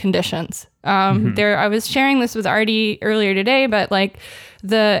debilitating conditions. I was sharing this with Artie earlier today, but like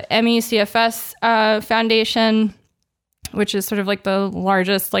the ME/CFS Foundation, which is sort of like the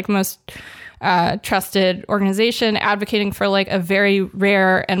largest, like most trusted organization advocating for like a very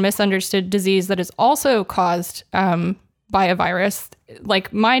rare and misunderstood disease that is also caused by a virus,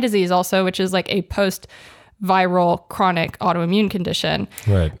 like my disease also, which is like a post-viral chronic autoimmune condition.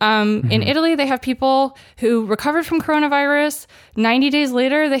 Right. In Italy, they have people who recovered from coronavirus. 90 days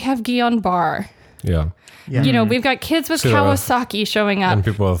later, they have Guillain-Barré. Yeah. You know, we've got kids with Kawasaki showing up. And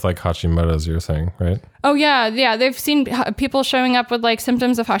people with like Hashimoto's, you're saying, right? Oh, yeah. Yeah. They've seen people showing up with like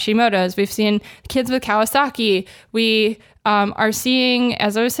symptoms of Hashimoto's. We've seen kids with Kawasaki. We are seeing,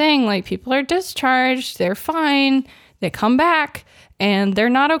 as I was saying, like people are discharged. They're fine. They come back and they're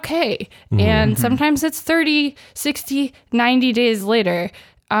not okay. And sometimes it's 30, 60, 90 days later.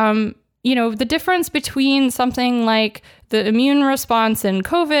 You know, the difference between something like the immune response in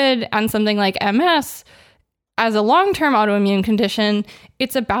COVID and something like MS as a long-term autoimmune condition,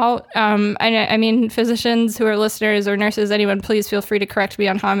 it's about, I mean, physicians who are listeners or nurses, anyone, please feel free to correct me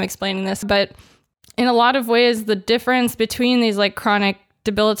on how I'm explaining this. But in a lot of ways, the difference between these like chronic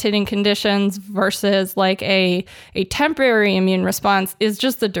debilitating conditions versus like a temporary immune response is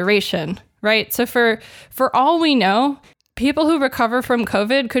just the duration, right? So for all we know, people who recover from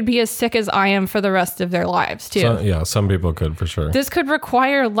COVID could be as sick as I am for the rest of their lives too. So, some people could for sure. This could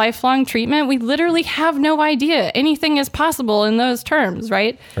require lifelong treatment. We literally have no idea. Anything is possible in those terms,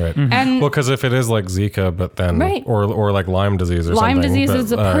 right? Right. And well, because if it is like Zika, but then or like Lyme disease or something. Lyme disease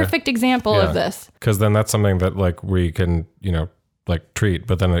is a perfect example of this. Because then that's something that like we can, you know, like treat,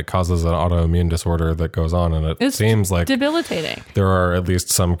 but then it causes an autoimmune disorder that goes on, and it seems like debilitating. There are at least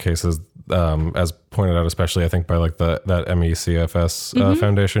some cases, as pointed out, especially I think by like that ME/CFS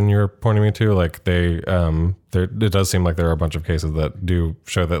foundation you're pointing me to. Like it does seem like there are a bunch of cases that do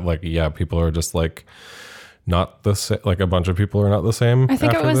show that like people are just like not the same. Like a bunch of people are not the same. I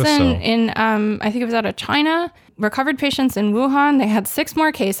think it was I think it was out of China. Recovered patients in Wuhan. They had 6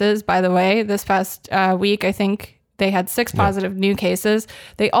 more cases, by the way, this past week. I think they had 6 positive new cases.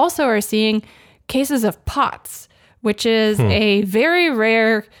 They also are seeing cases of POTS, which is a very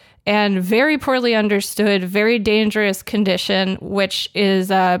rare and very poorly understood, very dangerous condition, which is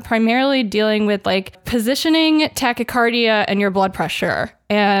primarily dealing with like positioning, tachycardia, and your blood pressure.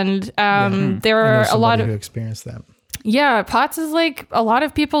 And there are a lot of who experience that. Yeah, POTS is like a lot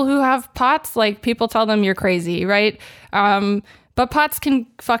of people who have POTS, like people tell them you're crazy, right? But POTS can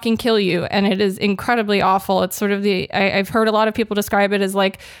fucking kill you, and it is incredibly awful. It's sort of I've heard a lot of people describe it as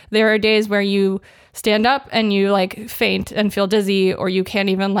like there are days where you stand up and you like faint and feel dizzy, or you can't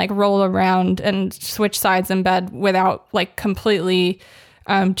even like roll around and switch sides in bed without like completely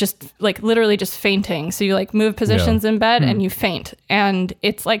just like literally just fainting. So you like move positions in bed and you faint, and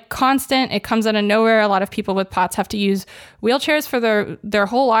it's like constant. It comes out of nowhere. A lot of people with POTS have to use wheelchairs for their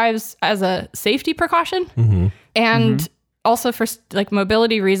whole lives as a safety precaution, and also for like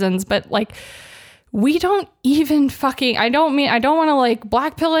mobility reasons. But like we don't even fucking, I don't want to like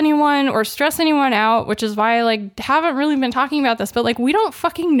black pill anyone or stress anyone out, which is why I like haven't really been talking about this, but like we don't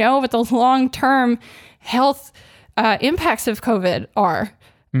fucking know what the long-term health impacts of COVID are,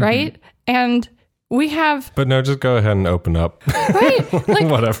 right? And we have... But no, just go ahead and open up. Right? Like,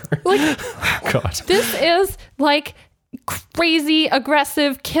 whatever. Like, God. This is like crazy,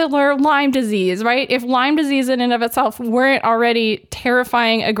 aggressive, killer Lyme disease, right? If Lyme disease in and of itself weren't already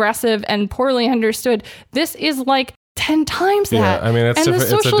terrifying, aggressive, and poorly understood, this is like 10 times that. Yeah, I mean, and the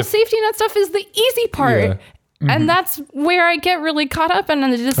social safety net stuff is the easy part. Yeah. And that's where I get really caught up in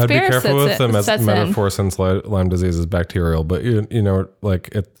the despair. I'd be careful with the metaphor since Lyme disease is bacterial, but you know,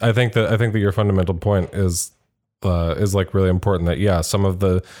 like I think that your fundamental point is like really important. That some of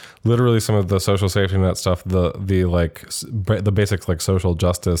the social safety net stuff, the basic like social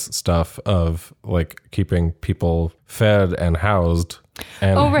justice stuff of like keeping people fed and housed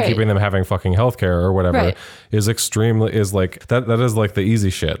and keeping them having fucking healthcare or whatever is like that is like the easy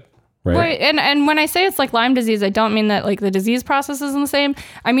shit. Right. And when I say it's like Lyme disease, I don't mean that like the disease process isn't the same.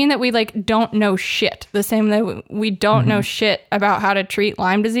 I mean that we like don't know shit the same that we don't know shit about how to treat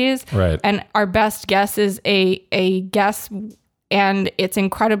Lyme disease. Right. And our best guess is a guess And it's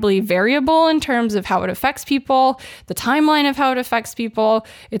incredibly variable in terms of how it affects people, the timeline of how it affects people.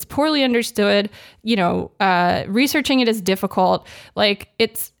 It's poorly understood. Researching it is difficult. Like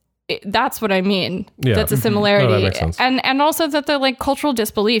that's what I mean. Yeah. That's a similarity. No, that makes sense. And also that the like cultural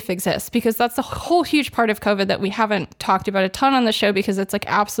disbelief exists, because that's a whole huge part of COVID that we haven't talked about a ton on the show, because it's like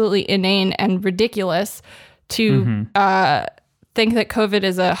absolutely inane and ridiculous to think that COVID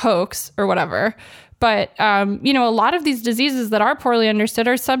is a hoax or whatever. But, a lot of these diseases that are poorly understood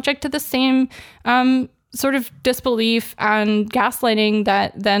are subject to the same sort of disbelief and gaslighting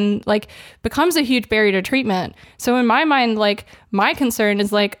that then like becomes a huge barrier to treatment. So in my mind, like my concern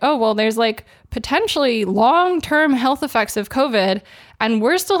is like, oh, well, there's like potentially long-term health effects of COVID, and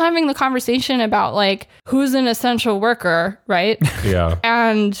we're still having the conversation about like who's an essential worker, right? Yeah.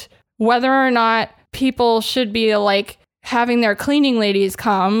 And whether or not people should be like having their cleaning ladies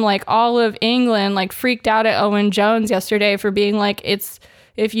come. Like all of England like freaked out at Owen Jones yesterday for being like,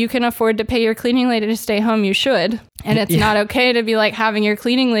 if you can afford to pay your cleaning lady to stay home, you should. And it's not okay to be like having your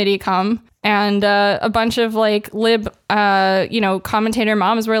cleaning lady come. And a bunch of like lib, commentator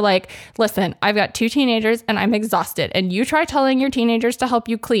moms were like, listen, I've got 2 teenagers and I'm exhausted. And you try telling your teenagers to help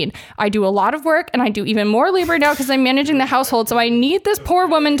you clean. I do a lot of work and I do even more labor now because I'm managing the household. So I need this poor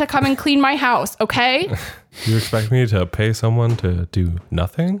woman to come and clean my house. Okay. You expect me to pay someone to do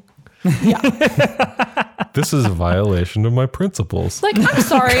nothing? Yeah. This is a violation of my principles. Like, I'm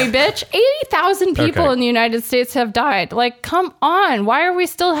sorry, bitch. 80,000 people in the United States have died. Like, come on. Why are we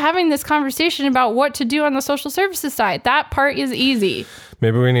still having this conversation about what to do on the social services side? That part is easy.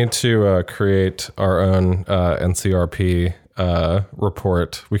 Maybe we need to create our own NCRP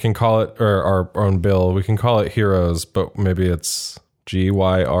report. We can call it, or our own bill. We can call it HEROES, but maybe it's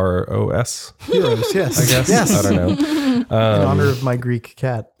GYROS. Heroes, yes. I guess. Yes. I don't know. In honor of my Greek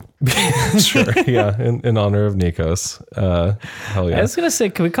cat. Sure. Yeah. In honor of Nikos. Hell yeah. I was going to say,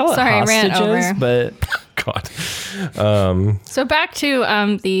 can we call it hostages? But God. So back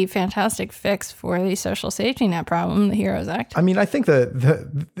to the fantastic fix for the social safety net problem, the HEROES Act. I mean, I think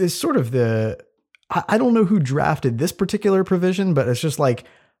this sort of I don't know who drafted this particular provision, but it's just like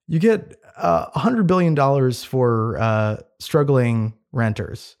you get $100 billion for struggling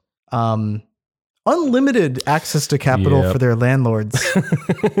renters. Unlimited access to capital for their landlords.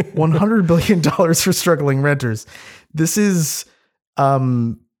 $100 billion for struggling renters. This is,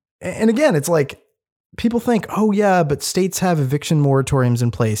 and again, it's like people think, oh yeah, but states have eviction moratoriums in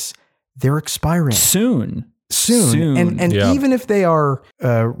place. They're expiring soon. And even if they are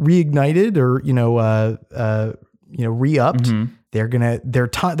reignited or re-upped,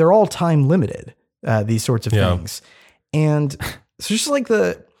 they're all time limited. These sorts of things, and so just like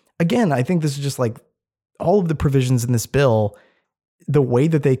again, I think this is just like all of the provisions in this bill, the way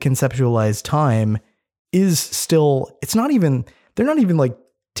that they conceptualize time is still, they're not even like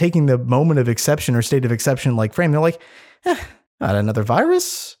taking the moment of exception or state of exception like frame. They're like, not another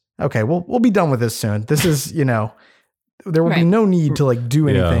virus. Okay, we'll be done with this soon. This is, there will be no need to like do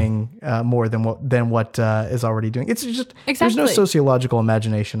anything more than what is already doing. It's just there's no sociological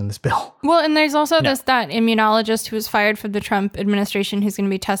imagination in this bill. Well, and there's also that immunologist who was fired from the Trump administration who's going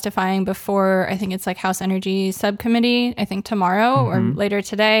to be testifying before, I think it's like House Energy Subcommittee, I think tomorrow or later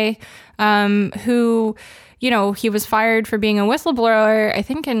today, who, he was fired for being a whistleblower, I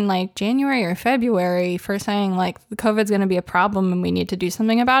think in like January or February, for saying like COVID's going to be a problem and we need to do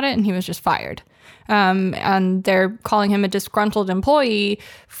something about it. And he was just fired. And they're calling him a disgruntled employee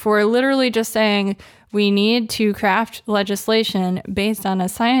for literally just saying we need to craft legislation based on a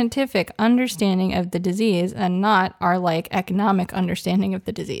scientific understanding of the disease and not our like economic understanding of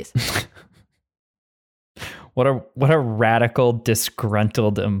the disease. What a radical,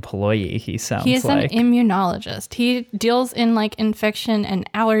 disgruntled employee he sounds like. He is an immunologist. He deals in like infection and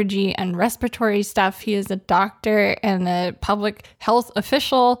allergy and respiratory stuff. He is a doctor and a public health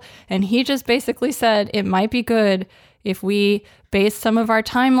official. And he just basically said it might be good if we base some of our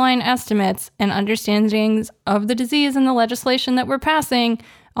timeline estimates and understandings of the disease and the legislation that we're passing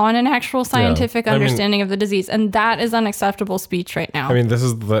on an actual scientific understanding of the disease. And that is unacceptable speech right now. I mean, this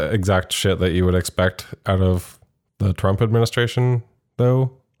is the exact shit that you would expect out of the Trump administration, though.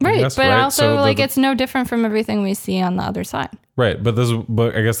 Right. But also, so it's no different from everything we see on the other side. Right. But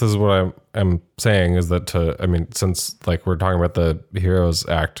I guess this is what I'm saying is that since like we're talking about the HEROES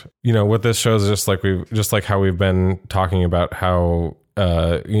Act, what this shows is just like how we've been talking about how,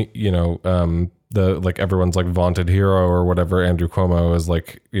 the like everyone's like vaunted hero or whatever, Andrew Cuomo is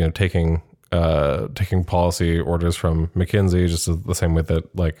like, taking policy orders from McKinsey, just the same way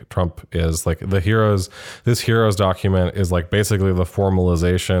that like Trump is like this HEROES document is like basically the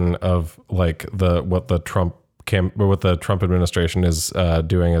formalization of like what the Trump Trump administration is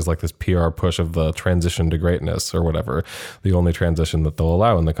doing as like this PR push of the transition to greatness or whatever, the only transition that they'll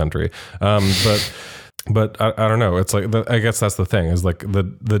allow in the country. But I don't know. It's like, I guess that's the thing is like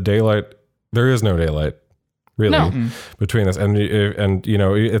the daylight, there is no daylight really between this. And you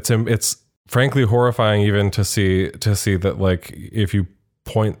know, it's frankly horrifying even to see that like, if you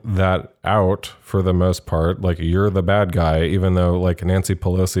point that out for the most part, like you're the bad guy, even though like Nancy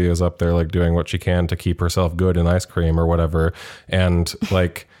Pelosi is up there like doing what she can to keep herself good in ice cream or whatever. And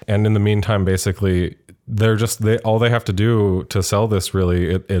like, and in the meantime, basically all they have to do to sell this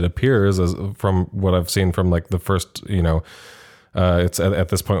really, it appears as from what I've seen from like the first, you know, it's at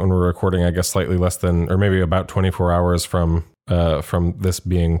this point when we're recording, I guess slightly less than, or maybe about 24 hours from this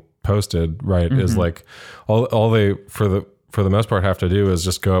being posted, right? Is like all they, for the most part, have to do is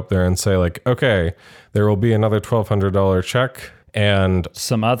just go up there and say like, okay, there will be another $1,200 check and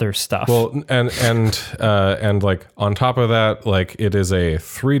some other stuff. Well, and like on top of that, like it is a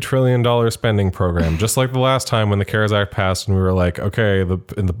 $3 trillion spending program, just like the last time when the CARES Act passed, and we were like, okay,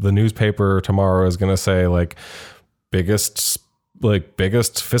 the newspaper tomorrow is going to say like biggest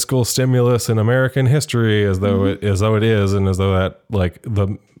fiscal stimulus in American history, as though it is, and as though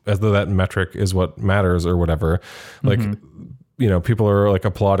that metric is what matters or whatever. Like, you know, people are like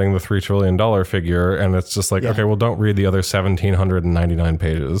applauding the $3 trillion figure, and it's just like, okay, well, don't read the other 1,799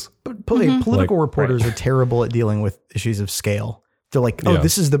 pages. But political reporters are terrible at dealing with issues of scale. They're like,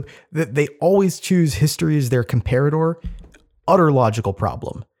 this is they always choose history as their comparator. Utter logical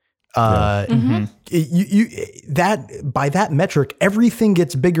problem. You by that metric, everything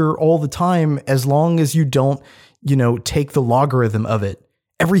gets bigger all the time as long as you don't, you know, take the logarithm of it.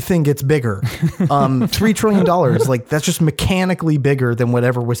 Everything gets bigger. $3 trillion, like that's just mechanically bigger than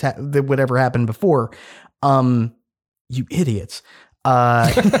whatever whatever happened before. You idiots.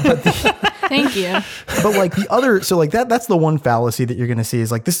 Thank you. But like the other, so like that's the one fallacy that you're going to see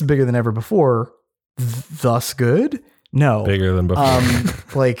is like, this is bigger than ever before. Thus good. No. Bigger than before.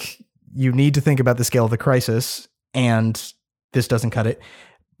 Like you need to think about the scale of the crisis, and this doesn't cut it.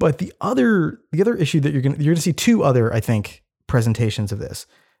 But the other issue that you're going to see two other, I think, presentations of this.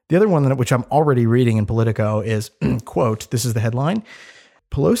 The other one, which I'm already reading in Politico, is, quote, this is the headline: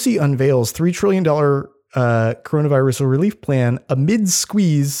 Pelosi unveils $3 trillion coronavirus relief plan amid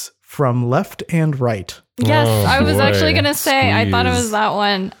squeeze from left and right. Yes, I was actually going to say, I thought it was that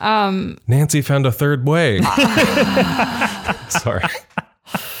one. Nancy found a third way. Sorry.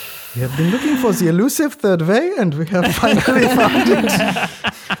 We have been looking for the elusive third way, and we have finally found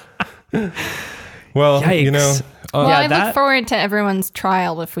it. Well, Yikes. you know. I look forward to everyone's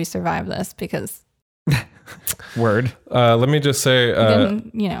trial if we survive this, because word. Let me just say,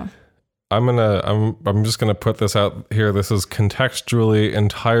 you know, I'm just gonna put this out here. This is contextually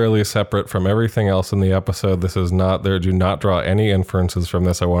entirely separate from everything else in the episode. This is not there. Do not draw any inferences from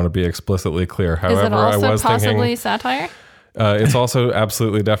this. I want to be explicitly clear. However, is it also I was possibly thinking satire? It's also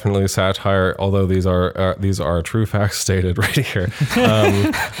absolutely definitely satire, although these are true facts stated right here.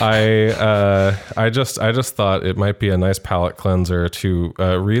 I just thought it might be a nice palate cleanser to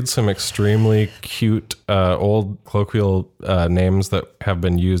read some extremely cute old colloquial names that have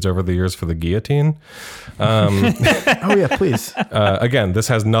been used over the years for the guillotine. Oh yeah, please. Again, this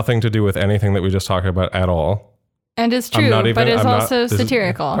has nothing to do with anything that we just talked about at all. And it's true, but it's also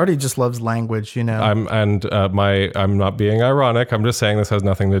satirical. Artie just loves language, you know. I'm not being ironic. I'm just saying this has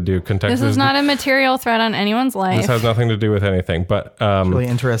nothing to do. This is not a material threat on anyone's life. This has nothing to do with anything. But really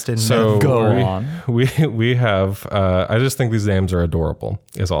interested in so go on. We have. I just think these names are adorable.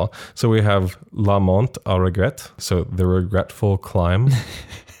 Is all. So we have La Monte à Regret. So the regretful climb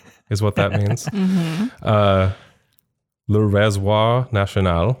is what that means. Le Rasoir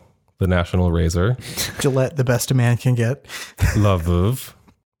National. The National Razor. Gillette, the best a man can get. La Veuve,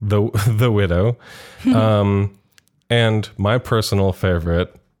 the widow. And my personal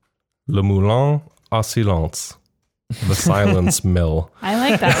favorite, Le Moulin à Silence, the silence mill. I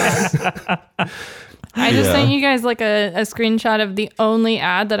like that one. I just sent you guys like a screenshot of the only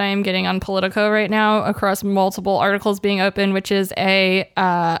ad that I am getting on Politico right now across multiple articles being open, which is a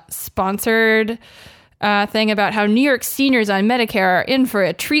sponsored thing about how New York seniors on Medicare are in for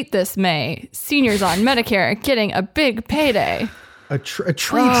a treat this May. Seniors on Medicare getting a big payday. A treat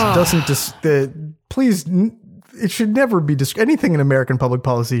doesn't please. It should never be anything in American public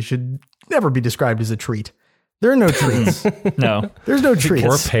policy should never be described as a treat. There are no treats. No, there's no treats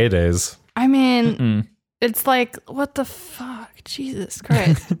or paydays. I mean, it's like, what the fuck? Jesus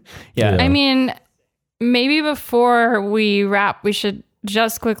Christ. Yeah. I mean, maybe before we wrap, we should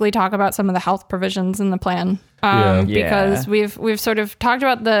just quickly talk about some of the health provisions in the plan. Because we've sort of talked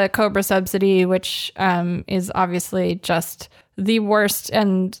about the COBRA subsidy, which is obviously just the worst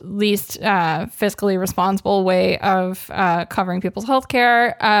and least fiscally responsible way of covering people's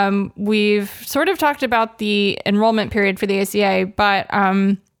healthcare. We've sort of talked about the enrollment period for the ACA, but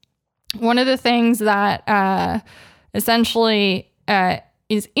one of the things that essentially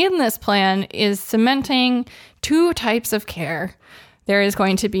is in this plan is cementing two types of care. There is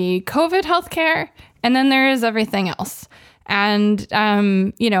going to be COVID healthcare, and then there is everything else. And,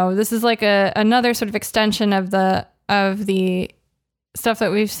 this is like another sort of extension of the stuff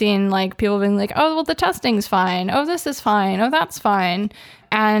that we've seen, like people being like, oh, well, the testing's fine. Oh, this is fine. Oh, that's fine.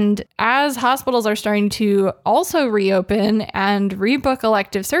 And as hospitals are starting to also reopen and rebook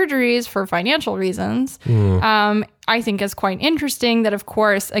elective surgeries for financial reasons, I think it's quite interesting that, of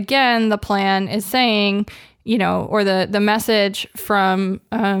course, again, the plan is saying, or the message from,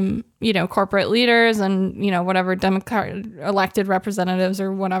 corporate leaders and, whatever Democrat elected representatives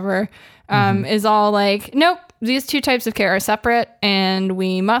or whatever, is all like, nope, these two types of care are separate. And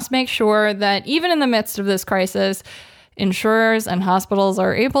we must make sure that even in the midst of this crisis, insurers and hospitals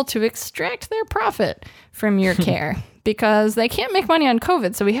are able to extract their profit from your care because they can't make money on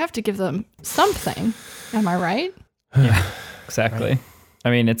COVID. So we have to give them something. Am I right? Yeah, exactly. Right. I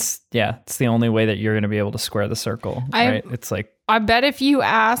mean, it's the only way that you're going to be able to square the circle, right? It's like, I bet if you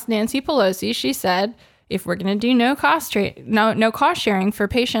asked Nancy Pelosi, she said, if we're going to do no cost sharing for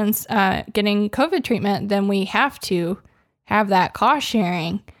patients getting COVID treatment, then we have to have that cost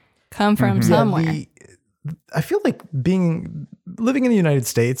sharing come from somewhere. I feel like living in the United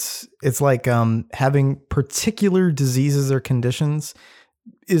States, it's like having particular diseases or conditions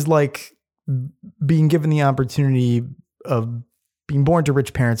is like being given the opportunity of being born to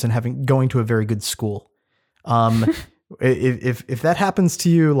rich parents and going to a very good school. If that happens to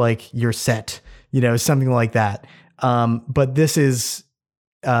you, like you're set, something like that. But this is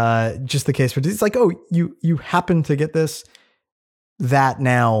just the case for it's like, oh, you happen to get this, that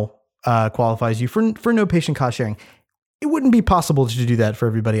now qualifies you for no patient cost sharing. It wouldn't be possible to do that for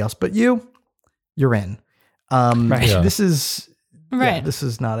everybody else, but you're in. Right. Yeah. This is right. Yeah, this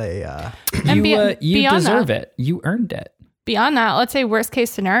is not a. You deserve it. You earned it. Beyond that, let's say worst case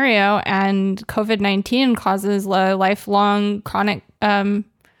scenario, and COVID-19 causes lifelong chronic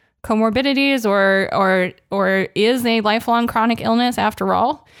comorbidities, or is a lifelong chronic illness after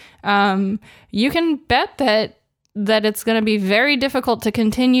all. You can bet that it's going to be very difficult to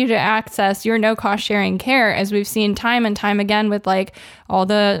continue to access your no cost sharing care, as we've seen time and time again with like all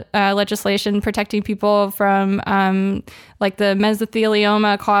the legislation protecting people from like the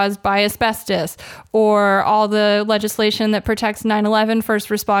mesothelioma caused by asbestos, or all the legislation that protects 9/11 first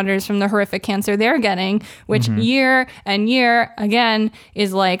responders from the horrific cancer they're getting, which year and year again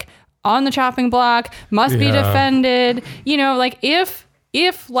is like on the chopping block, must be defended. Like if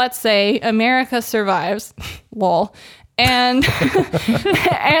let's say America survives, lol, and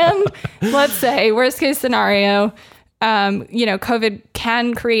and let's say worst case scenario, COVID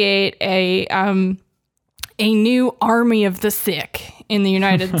can create a new army of the sick in the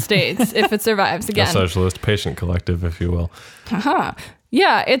United States if it survives again. A socialist patient collective, if you will.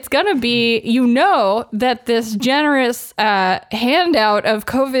 Yeah, it's going to be, that this generous handout of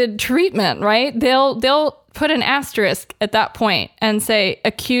COVID treatment, right? They'll put an asterisk at that point and say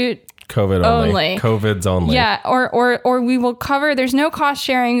acute COVID only. COVID's only. Yeah, or we will cover, there's no cost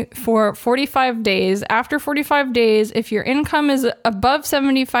sharing for 45 days. After 45 days, if your income is above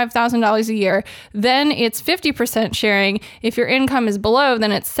 $75,000 a year, then it's 50% sharing. If your income is below,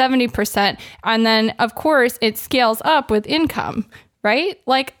 then it's 70%. And then, of course, it scales up with income. Right?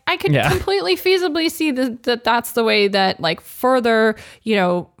 Like I could completely feasibly see that's the way that like further,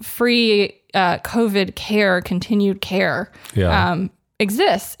 free COVID care, continued care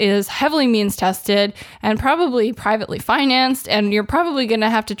exists, is heavily means tested and probably privately financed. And you're probably going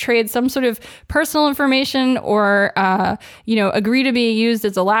to have to trade some sort of personal information or, agree to be used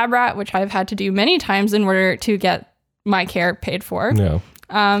as a lab rat, which I've had to do many times in order to get my care paid for. Yeah.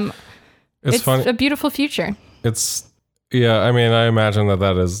 It's funny. A beautiful future. Yeah, I mean, I imagine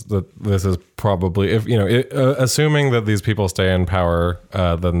this is probably, if assuming that these people stay in power,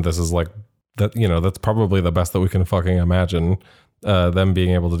 then this is like that. That's probably the best that we can fucking imagine them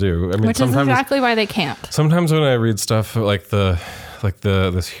being able to do. I mean, which is exactly why they can't. Sometimes when I read stuff like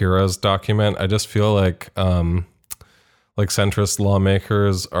this Heroes document, I just feel like centrist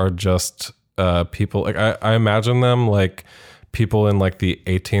lawmakers are just people. Like I imagine them like people in like the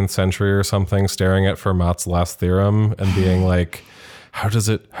 18th century or something staring at Fermat's last theorem and being like, how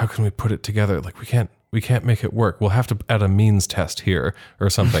can we put it together? Like we can't make it work. We'll have to add a means test here or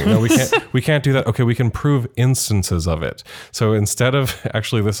something. No, we can't do that. Okay, we can prove instances of it. So instead of,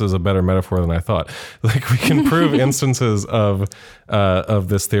 actually, this is a better metaphor than I thought. Like, we can prove instances of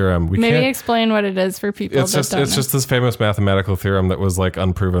this theorem. Maybe explain what it is for people. It's just this famous mathematical theorem that was like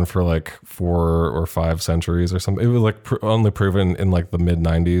unproven for like 4 or 5 centuries or something. It was like only proven in like the mid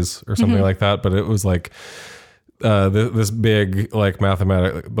 90s or something like that. But it was like this big like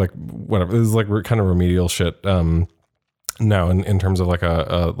mathematical, like whatever. This is like kind of remedial shit. Now in terms of like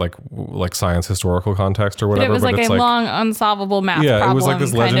a like science historical context or whatever. But it was like a long unsolvable math problem. Yeah, it was like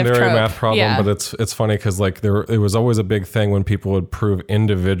this legendary math problem. Yeah. But it's funny because like it was always a big thing when people would prove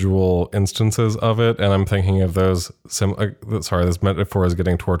individual instances of it. And I'm thinking of those. Sorry, this metaphor is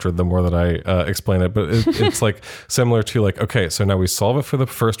getting tortured the more that I explain it. But it's like similar to like, okay, so now we solve it for the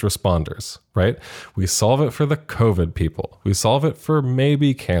first responders, right? We solve it for the COVID people. We solve it for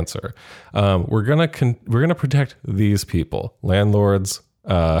maybe cancer. We're gonna protect these people, landlords,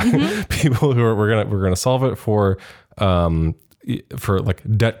 people who are we're gonna solve it for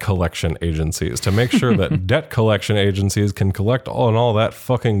like debt collection agencies to make sure that debt collection agencies can collect all that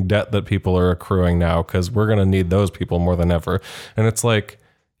fucking debt that people are accruing now, because we're gonna need those people more than ever. And it's like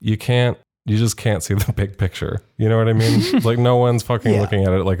you just can't see the big picture. You know what I mean? Like no one's fucking looking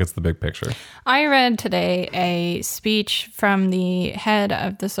at it like it's the big picture. I read today a speech from the head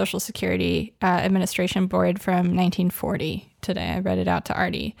of the Social Security Administration Board from 1940 today. I read it out to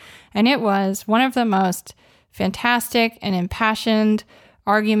Artie. And it was one of the most fantastic and impassioned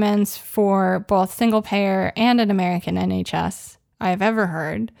arguments for both single payer and an American NHS I've ever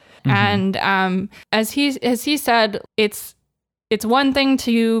heard. And as he said, it's one thing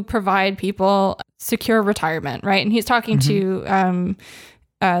to provide people secure retirement, right? And he's talking to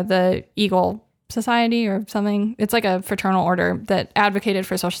the Eagle Society or something. It's like a fraternal order that advocated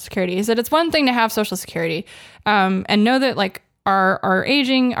for Social Security. He said it's one thing to have Social Security and know that like our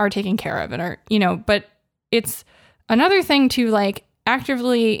aging are taken care of and but it's another thing to like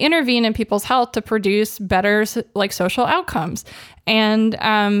actively intervene in people's health to produce better like social outcomes. And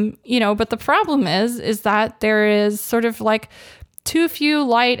but the problem is that there is sort of like too few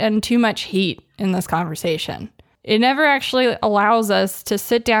light and too much heat in this conversation. It never actually allows us to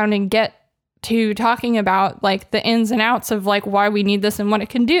sit down and get to talking about like the ins and outs of like why we need this and what it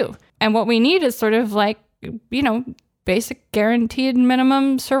can do. And what we need is sort of like, basic guaranteed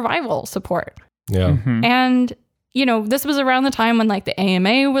minimum survival support. Yeah. And, this was around the time when like the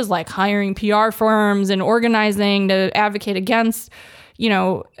AMA was like hiring PR firms and organizing to advocate against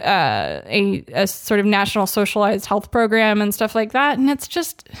a sort of national socialized health program and stuff like that. And it's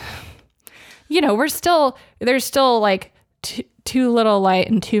just, there's still like too little light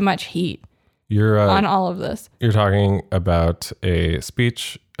and too much heat on all of this. You're talking about a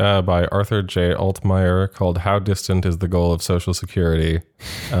speech by Arthur J. Altmeyer called "How Distant is the Goal of Social Security?"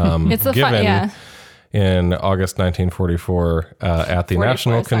 It's given in August 1944 at the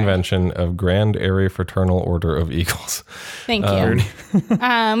National Convention of Grand Airy Fraternal Order of Eagles. Thank you.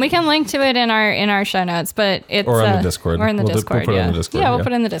 We can link to it in our show notes, but it's or on the Discord. Or in the Discord. We'll put it in the Discord. We'll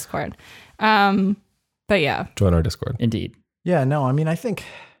put it in the Discord. But yeah, join our Discord. Indeed. Yeah. No, I mean, I think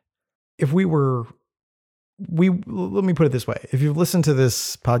if let me put it this way: if you've listened to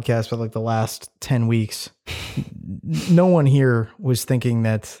this podcast for like the last 10 weeks, no one here was thinking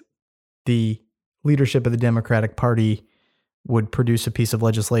that the leadership of the Democratic Party would produce a piece of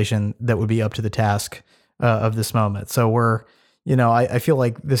legislation that would be up to the task of this moment. So I feel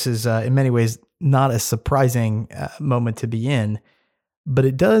like this is in many ways not a surprising moment to be in, but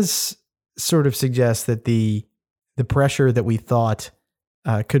it does sort of suggest that the pressure that we thought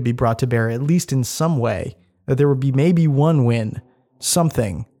could be brought to bear, at least in some way, that there would be maybe one win,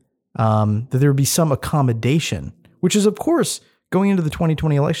 something, that there would be some accommodation, which is, of course, going into the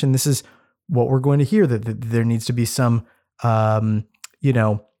 2020 election, this is what we're going to hear, that there needs to be some,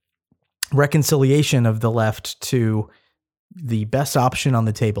 reconciliation of the left to the best option on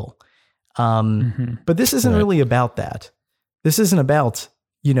the table. But this isn't really about that. This isn't about,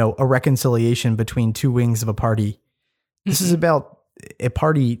 a reconciliation between two wings of a party. This is about a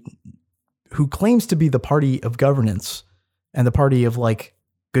party who claims to be the party of governance and the party of like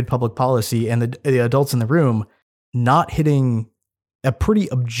good public policy, and the adults in the room not hitting a pretty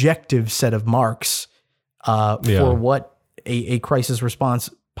objective set of marks for what a crisis response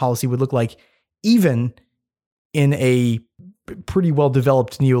policy would look like, even in a pretty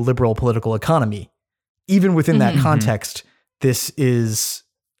well-developed neoliberal political economy. Even within that context, this is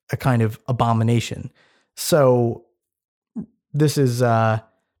a kind of abomination. So this is, not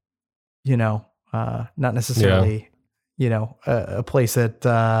necessarily, a place that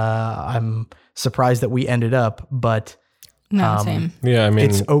I'm surprised that we ended up, but same. Yeah, I mean,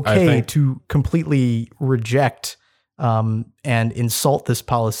 it's okay to completely reject and insult this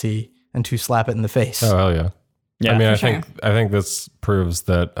policy and to slap it in the face. Oh hell yeah! Yeah, I mean, sure. I think this proves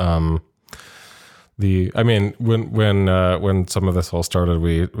that when some of this all started,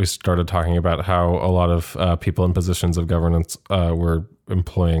 we started talking about how a lot of people in positions of governance were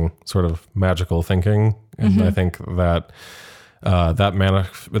employing sort of magical thinking, and I think that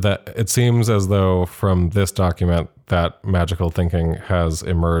that it seems as though from this document that magical thinking has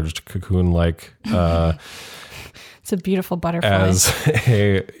emerged cocoon-like. It's a beautiful butterfly. As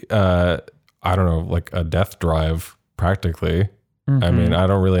a I don't know, like a death drive, practically. I mean, I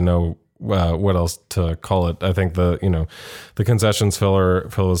don't really know what else to call it. I think the concessions Phil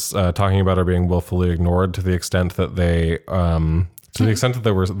was talking about are being willfully ignored to the extent that they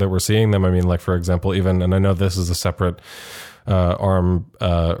that we're seeing them. I mean, like, for example, even, and I know this is a separate arm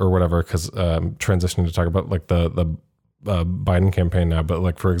or whatever, because transitioning to talk about like the Biden campaign now, but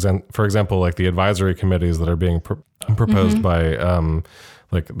like for example, like the advisory committees that are being proposed by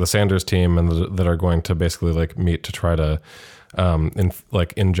like the Sanders team and that are going to basically like meet to try to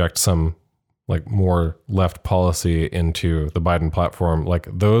inject some like more left policy into the Biden platform. Like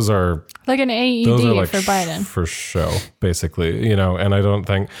those are like an AED like for Biden for show, basically, and I don't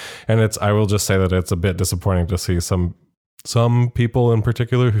think, and I will just say that it's a bit disappointing to see some people in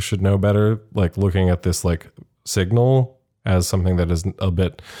particular who should know better, like looking at this like signal as something that is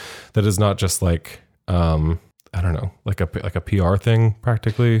not just like, I don't know, like a PR thing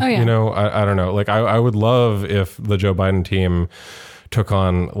practically. Oh, yeah. I don't know. Like I would love if the Joe Biden team took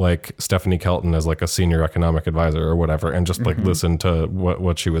on like Stephanie Kelton as like a senior economic advisor or whatever, and just like listen to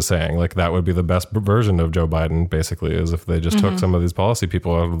what she was saying. Like that would be the best version of Joe Biden, basically, is if they just took some of these policy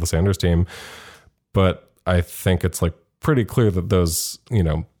people out of the Sanders team. But I think it's like pretty clear that those,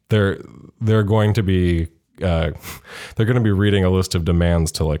 they're going to be reading a list of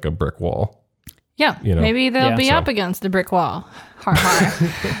demands to like a brick wall. Yeah, maybe they'll be up against the brick wall. Har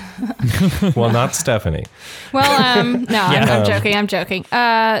har. Well, not Stephanie. Well, no, I'm joking. I'm joking.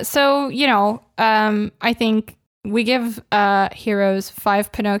 So, I think we give Heroes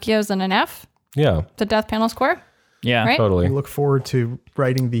 5 Pinocchios and an F. Yeah. The Death Panel score. Yeah, right? Totally. I look forward to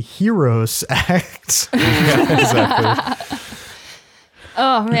writing the Heroes Act. Yeah, exactly.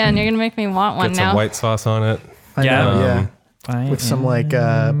 Oh man, you're gonna make me want one Get now. some white sauce on it. I know, yeah. With some like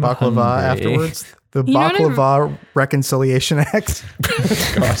baklava afterwards. The Baklava Reconciliation Act.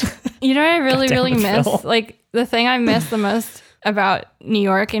 God. You know what I really miss? Phil. Like the thing I miss the most about New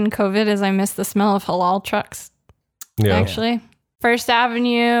York in COVID is I miss the smell of halal trucks. Yeah. Actually. First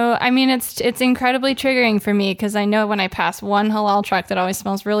Avenue. I mean, it's incredibly triggering for me because I know when I pass one halal truck that always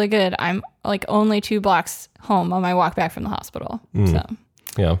smells really good, I'm like only 2 blocks home on my walk back from the hospital. So,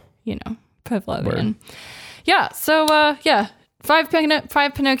 yeah, put love in. Yeah. So, 5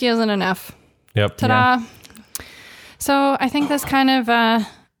 Pinocchios and an F. Yep. Ta-da. Yeah. So I think this kind of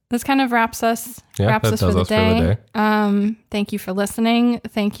wraps us for the day. Thank you for listening.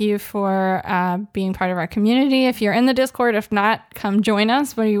 Thank you for being part of our community. If you're in the Discord, if not, come join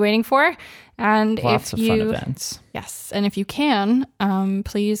us. What are you waiting for? And lots of fun events. Yes. And if you can,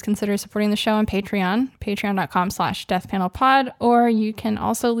 please consider supporting the show on Patreon, patreon.com/deathpanelpod, or you can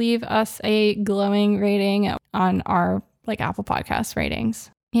also leave us a glowing rating on our Apple Podcast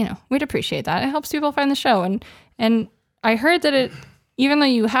ratings. We'd appreciate that. It helps people find the show. And I heard that even though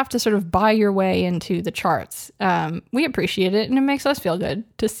you have to sort of buy your way into the charts, we appreciate it and it makes us feel good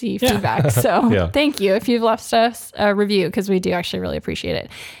to see feedback. So Thank you if you've left us a review, because we do actually really appreciate it.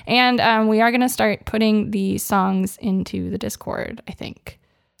 And we are going to start putting the songs into the Discord, I think.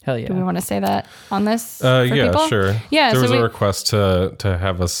 Hell yeah. Do we want to say that on this? Yeah, sure. Yeah, there was a request to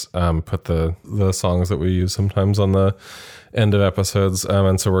have us put the songs that we use sometimes on the end of episodes,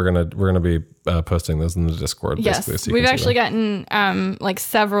 and so we're gonna be posting those in the Discord. Yes, basically, so we've actually gotten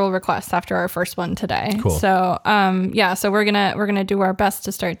several requests after our first one today. Cool. So so we're gonna do our best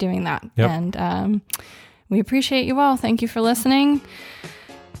to start doing that. Yep. And we appreciate you all. Thank you for listening.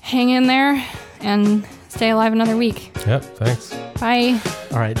 Hang in there and stay alive another week. Yep. Thanks. Bye.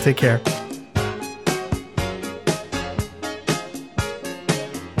 All right. Take care.